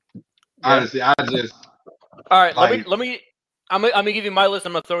 Yeah. Honestly, I just. All right, like, let me. I'm gonna give you my list.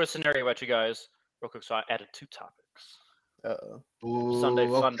 I'm gonna throw a scenario at you guys real quick. So I added 2 topics. Sunday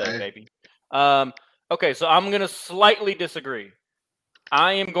fun day, baby. Okay, so I'm gonna slightly disagree.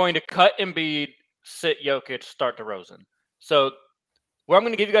 I am going to cut Embiid, sit Jokic, start DeRozan. So where I'm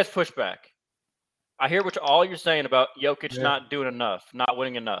gonna give you guys pushback. I hear all you're saying about Jokic not doing enough, not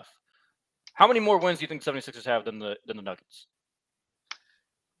winning enough. How many more wins do you think 76ers have than the Nuggets?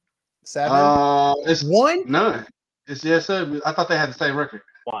 7? It's 1? None. It's yes, sir. I thought they had the same record.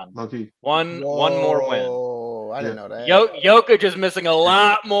 1. Low-key. One more win. Oh, I didn't know that. Jokic is missing a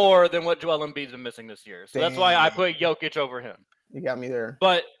lot more than what Joel Embiid's been missing this year. So that's why I put Jokic over him. You got me there.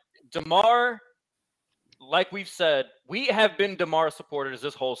 But DeMar, like we've said, we have been DeMar supporters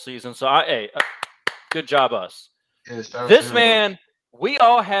this whole season. So, good job, us. This man, we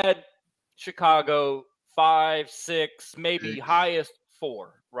all had Chicago 5, 6, maybe highest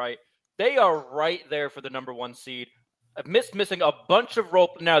 4, right? They are right there for the number 1 seed. Missing a bunch of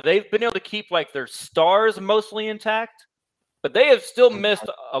rope. Now, they've been able to keep like their stars mostly intact, but they have still missed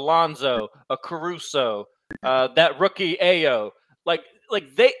Alonzo, a Caruso, that rookie Ayo,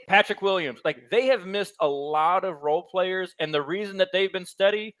 Patrick Williams. Like, they have missed a lot of role players, and the reason that they've been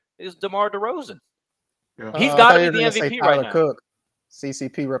steady is DeMar DeRozan. Yeah. He's got to be the MVP right now. Cook.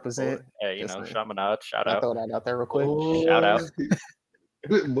 CCP represent. Hey, Shamanad, shout out. Throw that out there real quick. Shout out.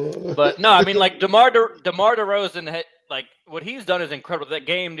 But no, I mean, like DeMar DeRozan had, like, what he's done is incredible. That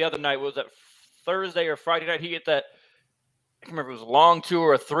game the other night, was that Thursday or Friday night? He hit that, I can't remember if it was a long 2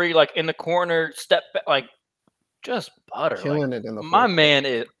 or a 3, like in the corner, step back, like just butter. Killing it in the my man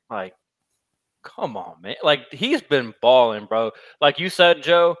is like, come on, man. Like, he's been balling, bro. Like you said,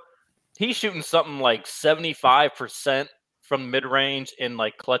 Joe, he's shooting something like 75% from mid-range in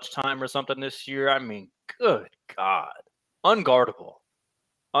like clutch time or something this year. I mean, good God. Unguardable.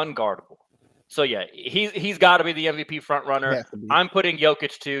 So yeah, he's got to be the MVP front runner. I'm putting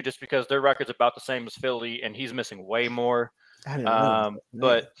Jokic too, just because their record's about the same as Philly, and he's missing way more.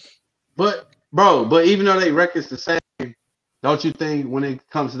 But even though they record's the same, don't you think when it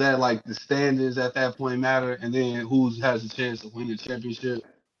comes to that, like the standards at that point matter, and then who has a chance to win the championship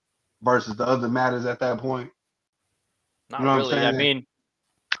versus the other matters at that point? Not really. I mean,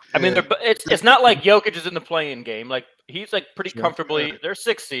 it's not like Jokic is in the play-in game. Like, he's like pretty comfortably. They're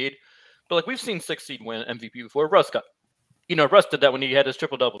 6th seed, but like we've seen 6th seed win MVP before. Russ did that when he had his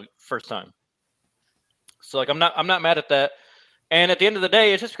triple-double first time. So like I'm not mad at that. And at the end of the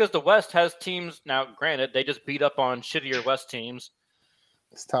day, it's just because the West has teams. Now, granted, they just beat up on shittier West teams.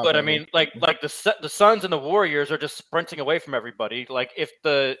 It's tough, but I mean, like the Suns and the Warriors are just sprinting away from everybody. Like, if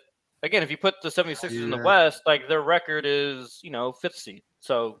you put the 76ers in the West, like their record is 5th seed.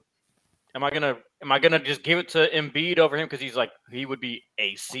 So am I gonna just give it to Embiid over him because he would be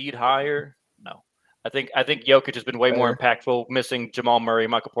a seed higher? No, I think Jokic has been way more impactful, missing Jamal Murray,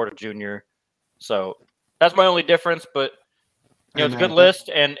 Michael Porter Jr. So that's my only difference. But it's a good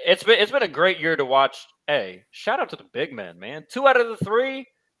list, and it's been a great year to watch. Hey, shout out to the big men, man. 2 out of the 3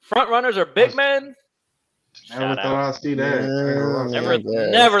 front runners are big men. Never thought I'd see that.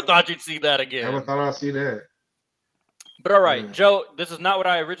 Never thought you'd see that again. Never thought I'd see that. But all right, Joe, this is not what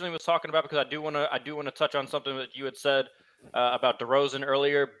I originally was talking about, because I do want to touch on something that you had said about DeRozan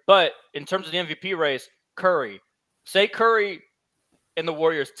earlier. But in terms of the MVP race, Curry and the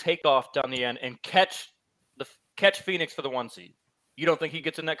Warriors take off down the end and catch Phoenix for the 1 seed. You don't think he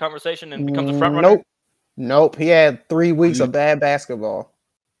gets in that conversation and becomes a front runner? Nope. He had 3 weeks of bad basketball.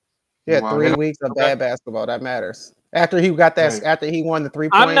 He had 3 weeks of bad basketball. That matters. After he got that, after he won the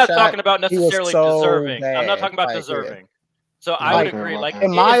 3-point shot, I'm not talking about necessarily deserving. Bad. I'm not talking about deserving. So I would agree. Like,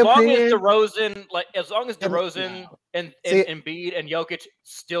 in my opinion, as long as DeRozan and Embiid and Jokic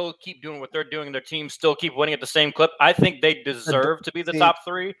still keep doing what they're doing, their teams still keep winning at the same clip, I think they deserve to be the top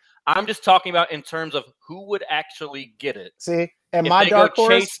 3. I'm just talking about in terms of who would actually get it. See, and my dark horse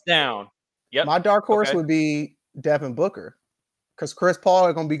chase down. Yep. My dark horse would be Devin Booker, because Chris Paul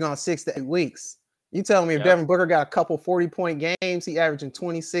is going to be gone 6 to 8 weeks. You telling me if Devin Booker got a couple 40-point games, he averaging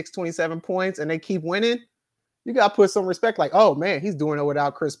 26, 27 points, and they keep winning, you got to put some respect. Like, oh, man, he's doing it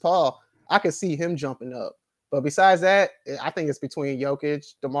without Chris Paul. I could see him jumping up. But besides that, I think it's between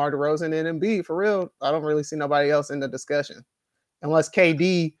Jokic, DeMar DeRozan, and Embiid. For real, I don't really see nobody else in the discussion. Unless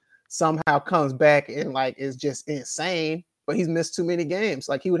KD somehow comes back and, like, is just insane, but he's missed too many games.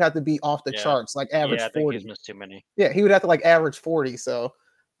 Like, he would have to be off the charts, like average 40. I think he's missed too many. Yeah, he would have to, like, average 40. So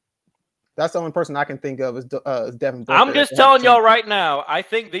that's the only person I can think of is Devin Booker. I'm just telling y'all right now, I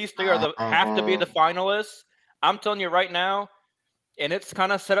think these 3 have to be the finalists. I'm telling you right now, and it's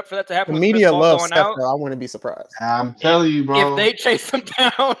kind of set up for that to happen. The media loves Steph, though. I wouldn't be surprised. I'm telling you, bro. If they chase him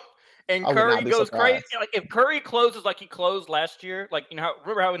down and Curry goes crazy, like if Curry closes like he closed last year, like,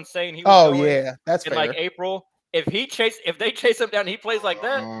 remember how insane he was? Oh yeah, that's in fair. Like April. If they chase him down and he plays like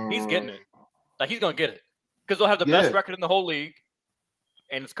that, he's getting it. Like, he's gonna get it because they'll have the best record in the whole league,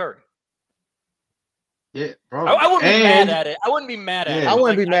 and it's Curry. Yeah, bro. I wouldn't be mad at it. I wouldn't be mad at it. I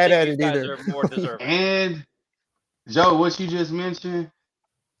wouldn't be mad at it either. More deserving. And Joe, what you just mentioned,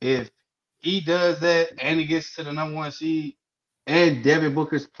 if he does that and he gets to the number 1 seed, and Devin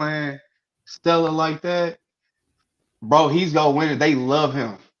Booker's playing stellar like that, bro, he's gonna win it. They love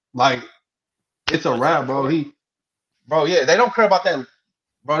him. Like, it's a wrap, bro. bro. Yeah, they don't care about that,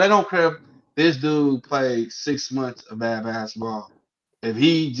 bro. They don't care. This dude played 6 months of bad basketball. If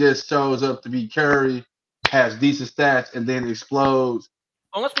he just shows up to be Curry, has decent stats, and then explodes,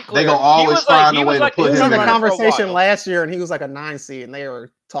 Well, let's be they clear. gonna always find a way to He put was him in the there. conversation last year, and he was like a 9 seed, and they were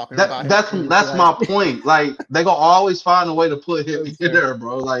talking about him. That's my point. Like they gonna always find a way to put him in there,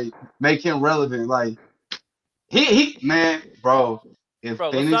 bro. Like make him relevant. Like he man, bro. If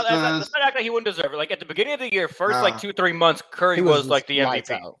Bro, Phoenix let's Suns, not act like he wouldn't deserve it. Like at the beginning of the year, first like 2-3 months, Curry He was like the lights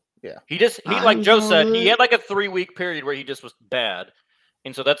MVP. out. Yeah. He like Joe said, he had like a 3-week period where he just was bad,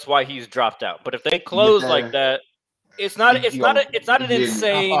 and so that's why he's dropped out. But if they close like that, it's not an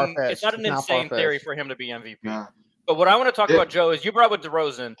insane theory for him to be MVP. Nah. But what I want to talk about, Joe, is you brought with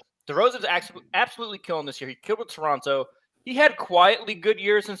DeRozan. DeRozan's absolutely killing this year. He killed with Toronto. He had quietly good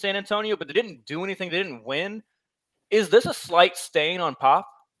years in San Antonio, but they didn't do anything. They didn't win. Is this a slight stain on Pop?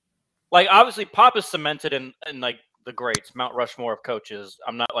 Like, obviously, Pop is cemented in like the greats, Mount Rushmore of coaches.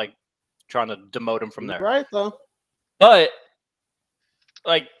 I'm not like trying to demote him from there. Right, though. But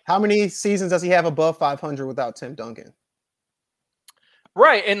like, how many seasons does he have above 500 without Tim Duncan?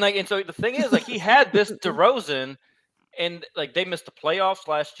 Right, and so the thing is, like, he had this DeRozan, and like they missed the playoffs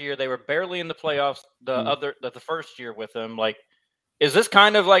last year. They were barely in the playoffs the first year with him. Like, is this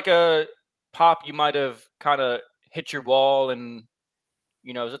kind of like a Pop? You might have kind of hit your wall, and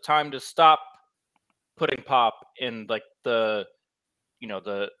is it time to stop putting Pop in like the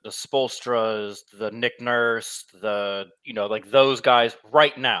Spoelstras, the Nick Nurse, like those guys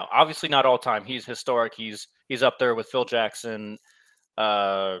right now? Obviously not all time. He's historic. He's up there with Phil Jackson,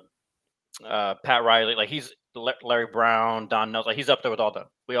 Pat Riley. Like he's Larry Brown, Don Nelson. Like he's up there with all them.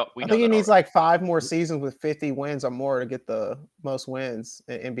 I think he needs like 5 more seasons with 50 wins or more to get the most wins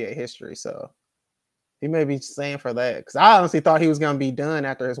in NBA history. So he may be staying for that, because I honestly thought he was going to be done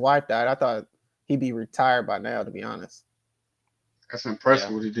after his wife died. I thought he'd be retired by now, to be honest. That's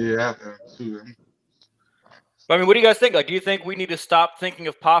impressive what he did after. I mean, what do you guys think? Like, do you think we need to stop thinking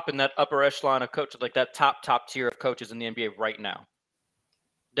of Pop in that upper echelon of coaches, like that top tier of coaches in the NBA right now?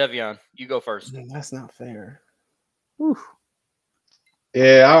 Devion, you go first. That's not fair. Whew.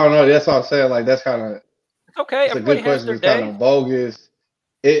 Yeah, I don't know. That's what I'm saying. Like, that's kind of okay. It's a good question. It's kind of bogus.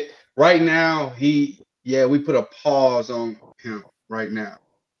 Right now, we put a pause on him right now,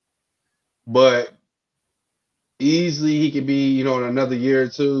 but easily he could be, in another year or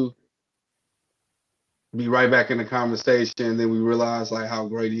two, be right back in the conversation. Then we realize like how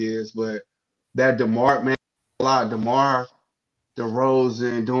great he is. But that DeMar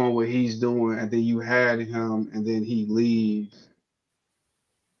DeRozan doing what he's doing, and then you had him, and then he leaves.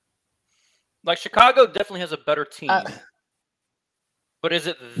 Like Chicago definitely has a better team, but is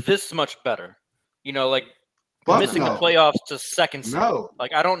it this much better? Like missing the playoffs to second seed. No,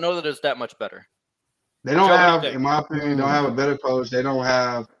 like I don't know that it's that much better. They don't have, in my opinion, don't have a better coach. They don't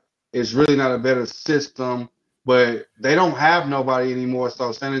have. It's really not a better system, but they don't have nobody anymore.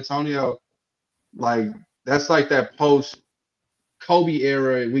 So San Antonio, like that's like that post Kobe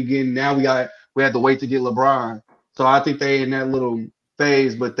era. We had to wait to get LeBron. So I think they in that little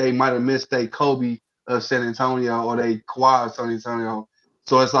phase, but they might have missed a Kobe of San Antonio or they Kawhi of San Antonio.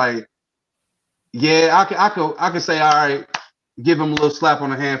 So it's like, yeah, I could say, all right, give him a little slap on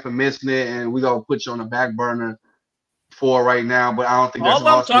the hand for missing it, and we gonna put you on the back burner for right now. But I don't think all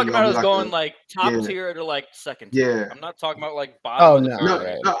I'm talking about is going like top tier to like second tier. Yeah, I'm not talking about like bottom. No,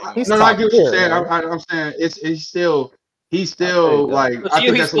 I get what you're saying. I'm saying he's still like I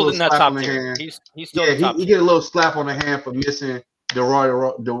think that's a little slap on the hand. He's still he get a little slap on the hand for missing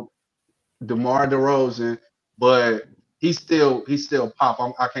DeMar DeRozan, but he's still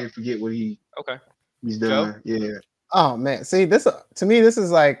Pop. I can't forget what he's doing. Joe? Yeah. Oh man, see this to me. This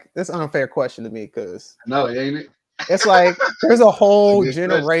is unfair question to me, because no, ain't it? It's like there's a whole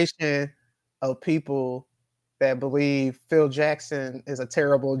generation of people that believe Phil Jackson is a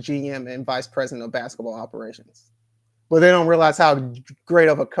terrible GM and vice president of basketball operations, but they don't realize how great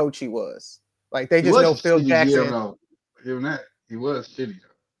of a coach he was. Like they just know Phil Jackson. Even that, he was shitty.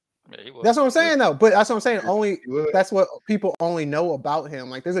 That's what I'm saying, though. But that's what I'm saying. That's what people only know about him.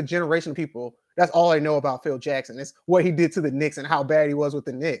 Like there's a generation of people. That's all they know about Phil Jackson. It's what he did to the Knicks and how bad he was with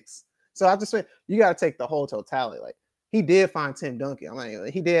the Knicks. So I just say you got to take the whole totality. Like he did find Tim Duncan.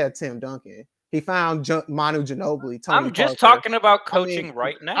 He did have Tim Duncan. He found Manu Ginobili. Tony I'm just Parker. talking about coaching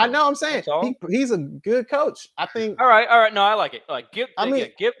right now. I know. I'm saying he's a good coach. I think. All right. No, I like it. Like give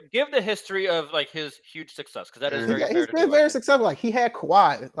the history of like his huge success, because that is very. He's been very successful. Like he had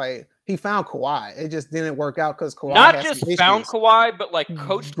Kawhi. Like he found Kawhi. It just didn't work out because Kawhi not just found Kawhi, but like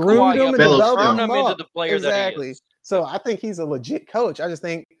coached Kawhi him up, developed him into the player that he is. So I think he's a legit coach. I just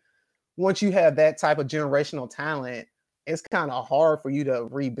think once you have that type of generational talent, it's kind of hard for you to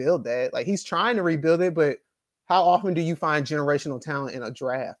rebuild that. Like he's trying to rebuild it, but how often do you find generational talent in a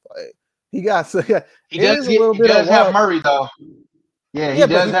draft? Like he got so He it is does, a little he bit does of have luck. Murray though. Yeah, he Yeah,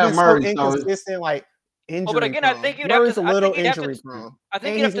 but does he's have been so Murray. So inconsistent, like injury But again, I prone. think you'd have Murray's to. a I little think you'd have injury to. prone. I think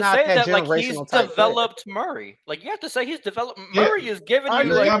And you have he's to not say that that like he's generational type player. developed Murray. Like you have to say he's developed. Yeah. Murray is giving I you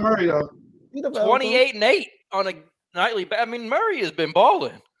he agree. got like Murray though. He developed him. 28 and 8 on a nightly. I mean, Murray has been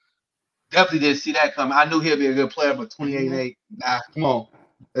balling. Definitely didn't see that coming. I knew he'd be a good player, but 28 and 8. Nah, come on.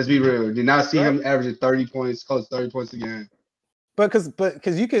 Let's be real. Did not see him averaging 30 points, close to 30 points a game. But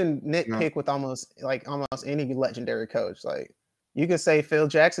because you can nitpick with almost any legendary coach. Like you could say Phil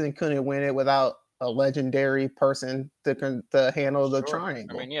Jackson couldn't win it without a legendary person to handle the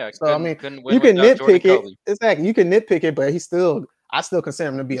triangle. I mean, yeah. So I mean, win you can without Jordan nitpick it. Kobe. Exactly. You can nitpick it, but I still consider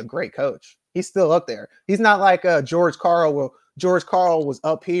him to be a great coach. He's still up there. He's not like George Karl. Well, George Karl was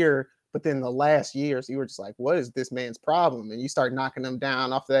up here, but then the last years you were just like, what is this man's problem? And you start knocking him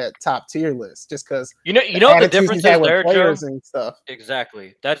down off that top tier list just because You know the difference is there, Joe? And stuff.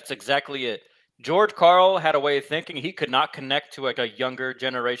 Exactly. That's exactly it. George Karl had a way of thinking. He could not connect to like a younger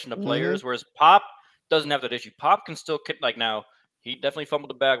generation of players, whereas Pop doesn't have that issue. Pop can still like now. He definitely fumbled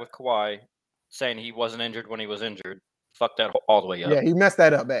the bag with Kawhi, saying he wasn't injured when he was injured. Fuck that all the way up. Yeah, he messed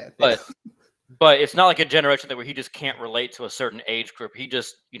that up bad. But it's not like a generation that where he just can't relate to a certain age group. He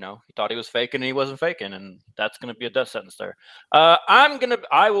just, he thought he was faking and he wasn't faking, and that's going to be a death sentence there.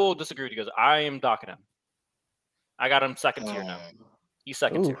 I will disagree with you guys. I am docking him. I got him second tier now. He's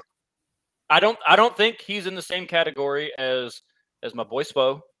second tier. I don't think he's in the same category as my boy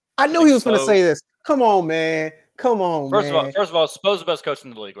Spo. I knew he was going to say this. Come on, man. Come on, First man. of all, Spo's the best coach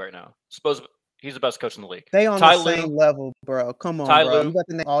in the league right now. He's the best coach in the league. They on the same level, bro. Come on, bro. You got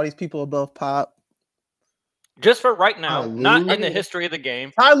to name all these people above Pop. Just for right now, not in the history of the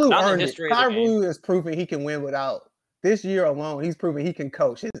game. Ty Lue earned it. Ty Lue has proven he can win without. This year alone, he's proven he can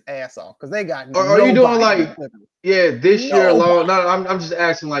coach his ass off because they got. Are you doing like? Yeah, this year alone. No, I'm just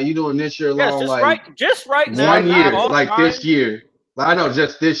asking like you doing this year alone, just right now. 1 year, like this year. I know,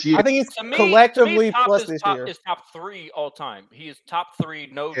 just this year. I think it's collectively plus this year. Is top 3 all time. He is top 3,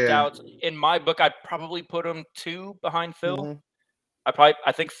 no doubts. In my book, I'd probably put him 2 behind Phil.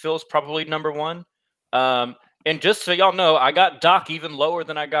 I think Phil's probably number 1. And just so y'all know, I got Doc even lower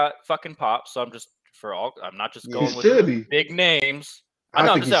than I got fucking Pop. So I'm not just going with big names. I'm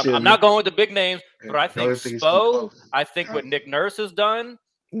not going with the big names, but I think Spo. I think what Nick Nurse has done,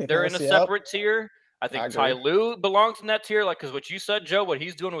 they're in a separate tier. I think Ty Lue belongs in that tier, like because what you said, Joe, what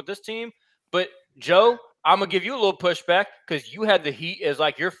he's doing with this team. But Joe, I'm gonna give you a little pushback because you had the Heat as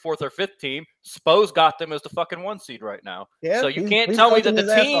like your 4th or 5th team. Spo's got them as the fucking 1 seed right now. Yeah, so you can't tell me that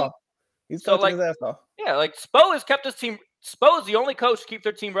the team. He's coaching his ass off. Yeah, like Spo has kept his team. Spo is the only coach to keep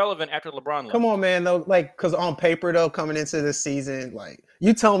their team relevant after LeBron left. Come on, man. Though, like, because on paper, though, coming into this season, like,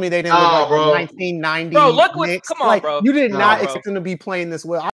 you tell me they didn't look like 1990. Bro, look what. Come on, like, bro. You did not expect them to be playing this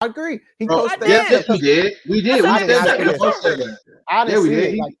well. I agree. He coached that. Yes, we did. We did. I didn't see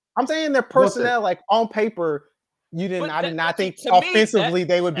it. Like, I'm saying their personnel, like on paper, I did not think offensively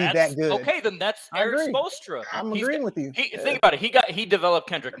they would be that good. Okay, then that's Eric Spoelstra. I'm agreeing with you. Think about it. He developed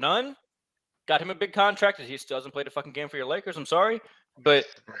Kendrick Nunn. Got him a big contract. He still hasn't played a fucking game for your Lakers. I'm sorry, but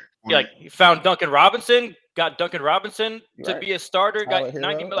he found Duncan Robinson. Got Duncan Robinson to be a starter. Got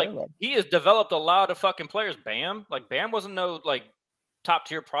 19. He has developed a lot of fucking players. Bam, Bam wasn't no top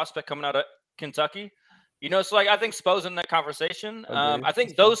tier prospect coming out of Kentucky. So I think Spo's in that conversation. I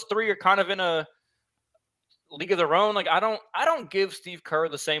think those 3 are kind of in a league of their own. I don't give Steve Kerr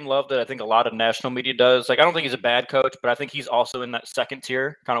the same love that I think a lot of national media does. I don't think he's a bad coach, but I think he's also in that second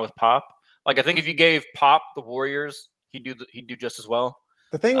tier, kind of with Pop. I think if you gave Pop the Warriors, he'd do just as well.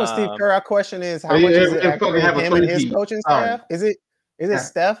 The thing with Steve Kerr, our question is how much is it actually him and his coaching staff? Is it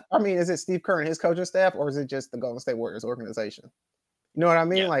Steph? I mean, is it Steve Kerr and his coaching staff, or is it just the Golden State Warriors organization? You know what I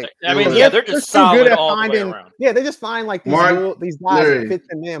mean? They're just solid all the way around. Yeah, they just find these guys that fit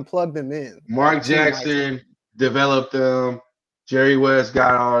them in, plug them in. Mark Jackson developed them. Jerry West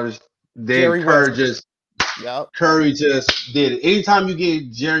got all this. Then Kerr just. Yep. Curry just did it. Anytime you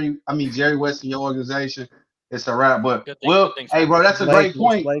get Jerry West in your organization, it's a wrap. But hey, bro, that's a great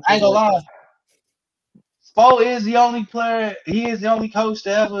point. I ain't gonna lie. Spo is the only player. He is the only coach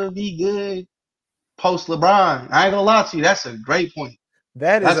to ever be good post LeBron. I ain't gonna lie to you. That's a great point.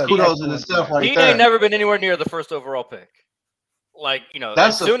 That's kudos in itself right there. He ain't never been anywhere near the 1st overall pick.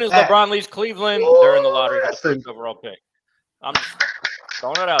 As soon as LeBron leaves Cleveland, they're in the lottery for the 1st overall pick. I'm just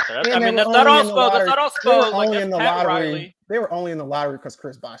throwing it out there. That's not all Spo. That's not all Spo. They were only in the lottery because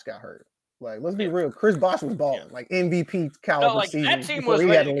Chris Bosh got hurt. Like, let's be real. Chris Bosh was balling, like MVP caliber No, like season. that team before was he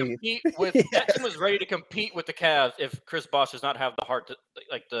had ready to to leave. compete with. That team was ready to compete with the Cavs if Chris Bosh does not have the heart, to,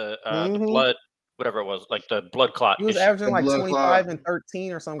 like the blood, whatever it was, like the blood clot. He was issue. averaging The like blood 25 clot. and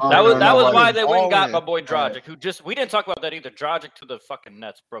 13 or something. Oh, That was no, that was nobody- why they went and got my balling. boy Dragic, who just we didn't talk about that either. Dragic to the fucking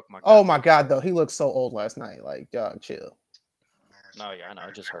Nets broke my. Oh my god, though he looked so old last night. Like, dog, chill. No, yeah, I know.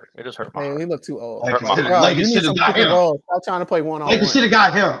 It just hurt. It just hurt my Hey, heart. he looked too old. Lakers Hurt my shoulda- heart. Lakers you need shoulda some got pick and him. roll. Stop trying to play one on Lakers one. should have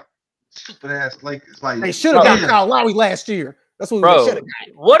got him. Stupid ass Lakers. Like They should have got Bro. Kyle Lowry last year. That's what we Bro, should have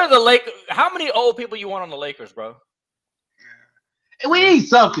got. what are the Lakers? How many old people you want on the Lakers, bro? we need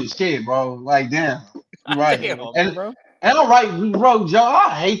something, shit, bro. Like damn, you right. Damn, and bro. and I'm right, bro, Joe.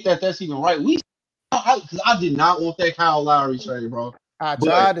 I hate that that's even right. Because I did not want that Kyle Lowry trade, bro. I But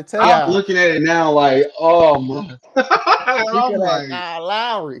tried to tell I'm you. looking at it now, like, oh my. We I'm could have like, Kyle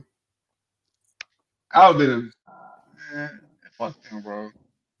Lowry. I would have been, man, fuck him, bro.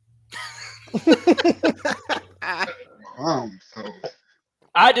 So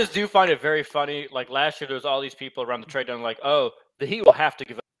I just do find it very funny. Like last year, there was all these people around the trade deadline, like, "Oh, the Heat will have to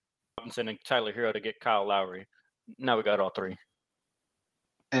give up Robinson and Tyler Hero to get Kyle Lowry." Now we got all three.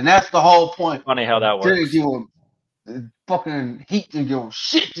 and that's the whole point. Funny how that Didn't works. give him the fucking Heat didn't give him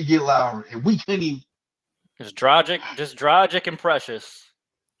shit to get Lowry, and we couldn't even. Just Dragic and Precious.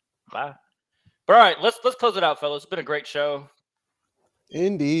 Bye. But all right, let's close it out, fellas. It's been a great show.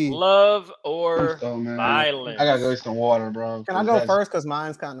 Indeed. Love or So, man, violence? I gotta go get some water, bro. Can I go first? Because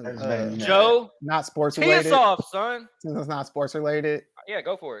mine's kind that's of bad. Joe, not sports tee related. us off, son. Since it's not sports related. Yeah,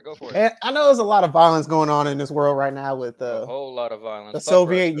 go for it. Go for it. And I know there's a lot of violence going on in this world right now with A whole lot of violence. the Fuck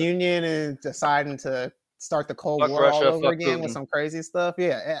Soviet Russia. Union and deciding to start the Cold Fuck War Russia, all over fuck again with Putin. some crazy stuff.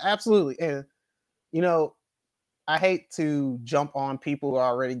 Yeah, absolutely. And you know, I hate to jump on people who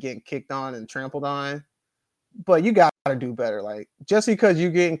are already getting kicked on and trampled on, but you got to do better. Like just because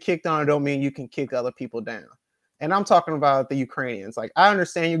you're getting kicked on, don't mean you can kick other people down. And I'm talking about the Ukrainians. Like I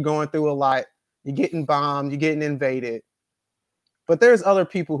understand you're going through a lot. You're getting bombed. You're getting invaded. But there's other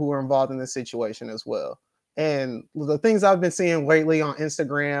people who are involved in this situation as well. And the things I've been seeing lately on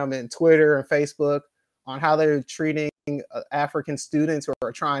Instagram and Twitter and Facebook on how they're treating African students who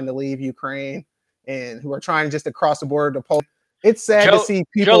are trying to leave Ukraine and who are trying just to cross the border to Poland. It's sad to see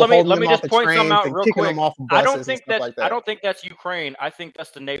people let me holding them just off the point something trains out and real kicking quick. them off of I buses don't think and stuff that's like that. I don't think that's Ukraine. I think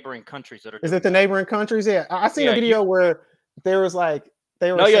that's the neighboring countries that are. Is doing it the neighboring countries? Yeah, I seen Yeah, a video where there was like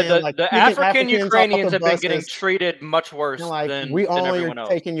they were No, yeah, saying like the kicking African Africans off Ukrainians the have been getting buses. treated much worse And like than we only everyone are else.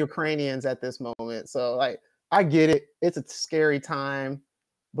 taking Ukrainians at this moment. So like I get it. It's a scary time.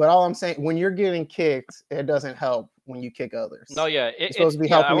 But all I'm saying, when you're getting kicked, it doesn't help when you kick others. No, yeah, You're supposed to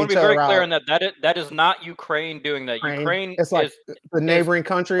be I helping want to each be very other clear out. on that. That is not Ukraine doing that. Ukraine It's like is the neighboring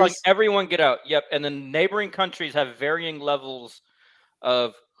countries. like everyone get out. Yep, and the neighboring countries have varying levels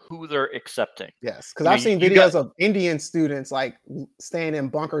of who they're accepting. Yes, because I I've mean, seen you videos got- of Indian students like staying in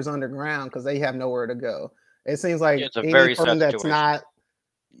bunkers underground because they have nowhere to go. It seems like Yeah, it's a any very person sad that's situation. not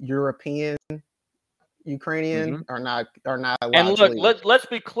European, Ukrainian are not allowed And to look, leave. let's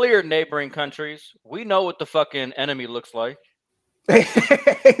be clear, neighboring countries. We know what the fucking enemy looks like.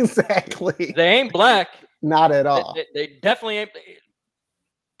 Exactly. They ain't black. Not at all. They definitely ain't.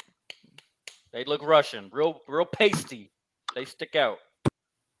 They look Russian, real pasty. They stick out.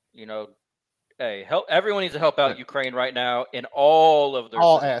 You know, hey, help! Everyone needs to help out Ukraine right now in all of their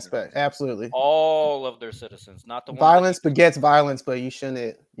all citizens. aspects, absolutely. All of their citizens, not the ones. Violence begets violence, but you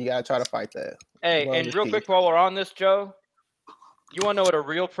shouldn't. You gotta try to fight that. Hey, Love and is real key. quick while we're on this, Joe, you want to know what a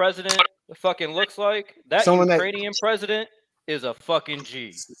real president fucking looks like? That Someone that- Ukrainian president is a fucking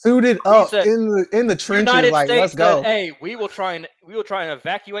G. Suited up said- in the trenches, United like States let's go. said, "Hey, we will try and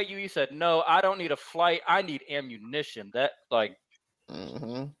evacuate you." He said, "No, I don't need a flight. I need ammunition." That like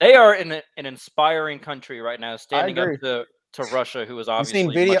Mhm. they are in an inspiring country right now, standing up agree. to Russia, who is I've obviously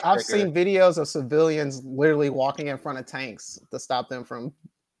seen video. much I've bigger. seen videos of civilians literally walking in front of tanks to stop them from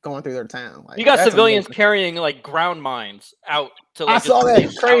going through their town. Like, You got that's civilians amazing. carrying like ground mines out to I like saw that.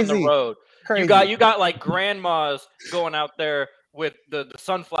 just out in the Crazy. road. Crazy. You got like grandmas going out there with the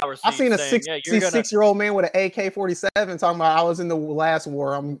sunflower seeds. I seen a saying, "Yeah, you're gonna." 66-year-old man with an AK-47 talking about I was in the last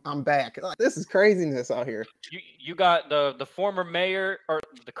war. I'm back. Like, this is craziness out here. You got the former mayor or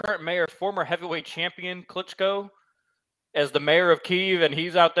the current mayor, former heavyweight champion Klitschko, as the mayor of Kyiv, and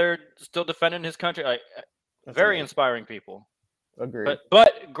he's out there still defending his country. Like, That's very amazing. inspiring people. Agreed.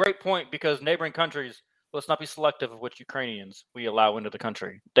 But great point, because neighboring countries, let's not be selective of which Ukrainians we allow into the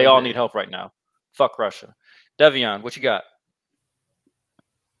country. They all need help right now. Fuck Russia. Devion, what you got?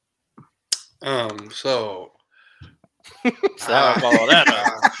 So So I don't follow that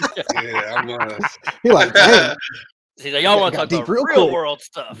up. yeah, I'm gonna. You're like, damn. He's like, y'all want to Got talk deep about real real quick. world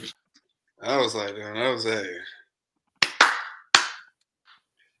stuff. I was like, damn, that was a.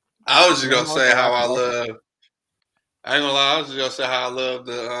 I was just gonna say how I love. I ain't gonna lie. I was just gonna say how I love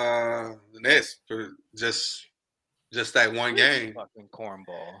the Nets for just that one game. Fucking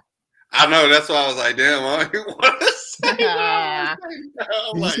cornball. I know. That's why I was like, damn. I don't want to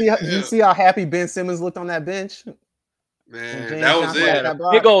say that. Did you see how happy Ben Simmons looked on that bench? Man, that was it.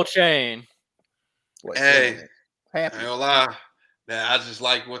 Big old chain. Hey, I ain't gonna lie. I just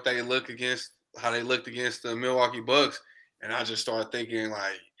like what they look against, how they looked against the Milwaukee Bucks, and I just started thinking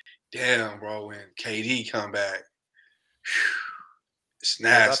like, damn, bro, when KD come back, it's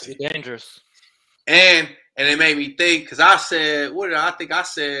nasty. That's dangerous. And it made me think, because I said, what did I think? I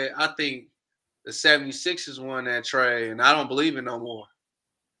said, I think the 76ers won that trade, and I don't believe it no more.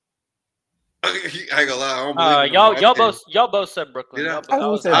 I ain't gonna lie, I don't believe it. Y'all both said Brooklyn. I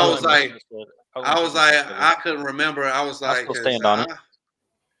was like, I couldn't remember. I was like, I'll stand on it.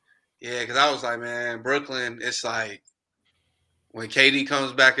 Yeah, because I was like, man, Brooklyn, it's like, when KD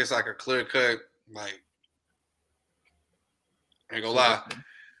comes back, it's like a clear cut, like, I ain't gonna lie.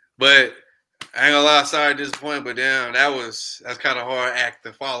 But I ain't gonna lie, sorry, disappointed, but damn, that's kind of hard act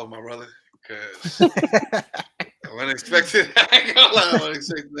to follow, my brother. Because I wasn't expecting that. I ain't gonna lie, I wasn't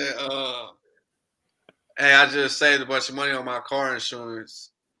expecting that. Hey, I just saved a bunch of money on my car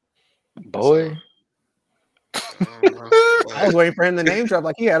insurance. Boy. I was waiting for him to name drop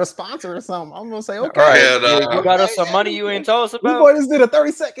like he had a sponsor or something. I'm gonna say, okay. Right. You got us some money you ain't told us about? Boy, just did a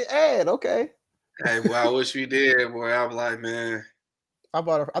 30-second ad. Okay. Hey, boy, I wish we did, boy. I'm like, man. I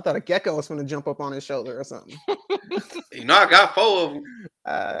thought a gecko was gonna jump up on his shoulder or something. You know, I got 4 of them.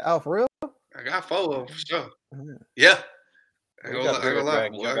 Oh, for real? I got 4 of them for sure. Yeah. I gonna lie.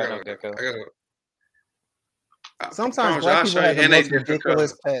 Sometimes black people have the most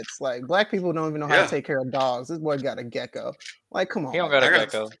ridiculous pets. Like black people don't even know how to take care of dogs. This boy got a gecko. Like, come on. He don't got a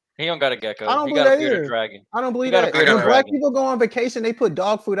gecko. He don't got a gecko. I don't he believe got a that bearded either. dragon. I don't believe that. When black people go on vacation, they put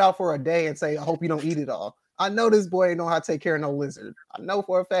dog food out for a day and say, "I hope you don't eat it all." I know this boy ain't know how to take care of no lizard. I know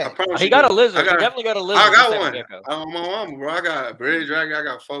for a fact. He got a lizard. He definitely got a lizard. I got one. I'm my mama, bro. I got a bearded dragon. I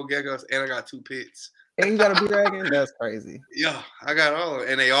got 4 geckos, and I got 2 pits. And you got a bearded dragon? That's crazy. Yeah, I got all of them,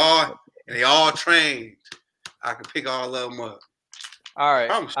 and they all trained. I can pick all of them up. All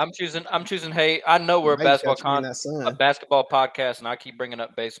right, I'm choosing. Hey, I know we're a basketball podcast, and I keep bringing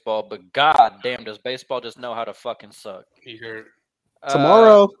up baseball, but god damn, does baseball just know how to fucking suck? You heard.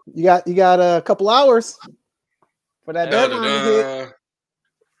 Tomorrow, you got a couple hours for that deadline.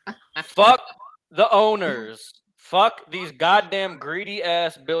 Fuck the owners. Fuck these goddamn greedy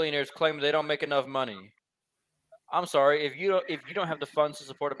ass billionaires claiming they don't make enough money. I'm sorry, if you don't have the funds to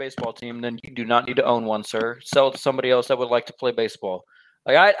support a baseball team, then you do not need to own one, sir. Sell it to somebody else that would like to play baseball.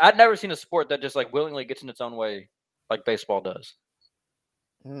 Like I'd never seen a sport that just like willingly gets in its own way like baseball does.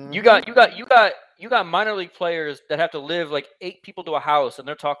 Mm-hmm. You got minor league players that have to live like 8 people to a house, and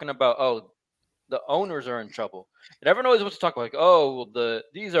they're talking about the owners are in trouble. And everyone always wants to talk about like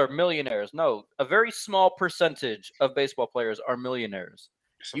these are millionaires. No, a very small percentage of baseball players are millionaires.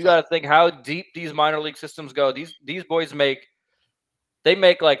 You got to think how deep these minor league systems go. These boys make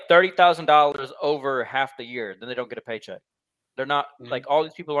like $30,000 over half the year. Then they don't get a paycheck. They're not like all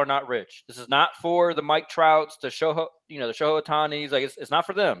these people are not rich. This is not for the Mike Trouts, the Shohei Ohtanis. Like it's not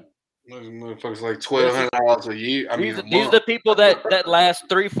for them. Those motherfuckers like $1,200 a year. These are the people that last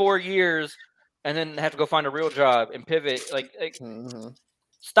 3-4 years and then have to go find a real job and pivot.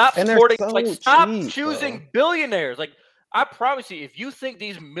 Stop supporting. Stop choosing billionaires. Like. I promise you, if you think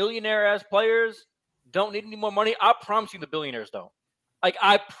these millionaire-ass players don't need any more money, I promise you the billionaires don't. Like,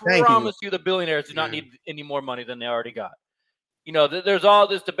 I promise you the billionaires do not need any more money than they already got. You know, there's all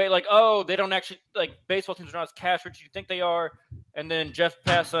this debate like, oh, they don't actually – like, baseball teams are not as cash-rich as you think they are. And then Jeff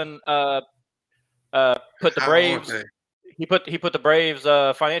Passan put the Braves – he put the Braves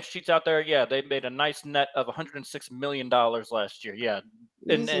financial sheets out there. Yeah, they made a nice net of $106 million last year. Yeah.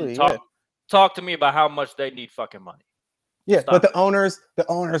 And talk to me about how much they need fucking money. Yeah, but the owners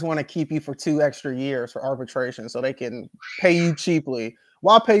want to keep you for 2 extra years for arbitration so they can pay you cheaply.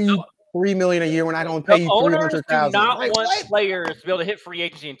 Why pay you $3 million a year when I don't pay you $300,000? Do not want players to be able to hit free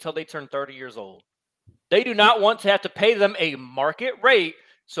agency until they turn 30 years old. They do not want to have to pay them a market rate.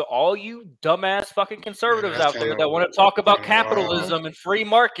 So all you dumbass fucking conservatives out there that want to talk about capitalism and free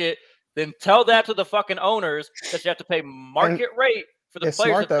market, then tell that to the fucking owners that you have to pay market rate for the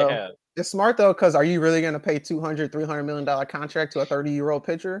players that they have. It's smart though, because are you really going to pay $200-300 million contract to a 30-year-old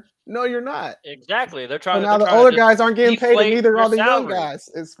pitcher? No, you're not. Exactly. They're trying. Now the older guys aren't getting paid, and neither are the young guys.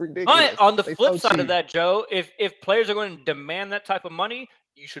 It's ridiculous. But on the flip side of that, Joe, if players are going to demand that type of money,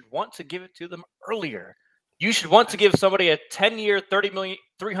 you should want to give it to them earlier. You should want to give somebody a 10-year,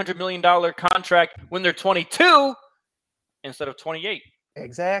 $300 million contract when they're 22 instead of 28,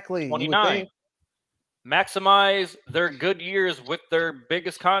 Exactly. 29. Maximize their good years with their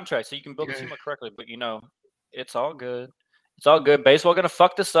biggest contract so you can build the team up correctly. But, it's all good. It's all good. Baseball going to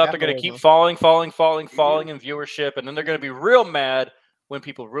fuck this up. They're going to keep falling in viewership, and then they're going to be real mad when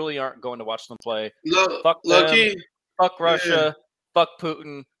people really aren't going to watch them play. Fuck them. Fuck Russia. Fuck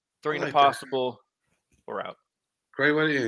Putin. 3 impossible. We're out. Great way to end.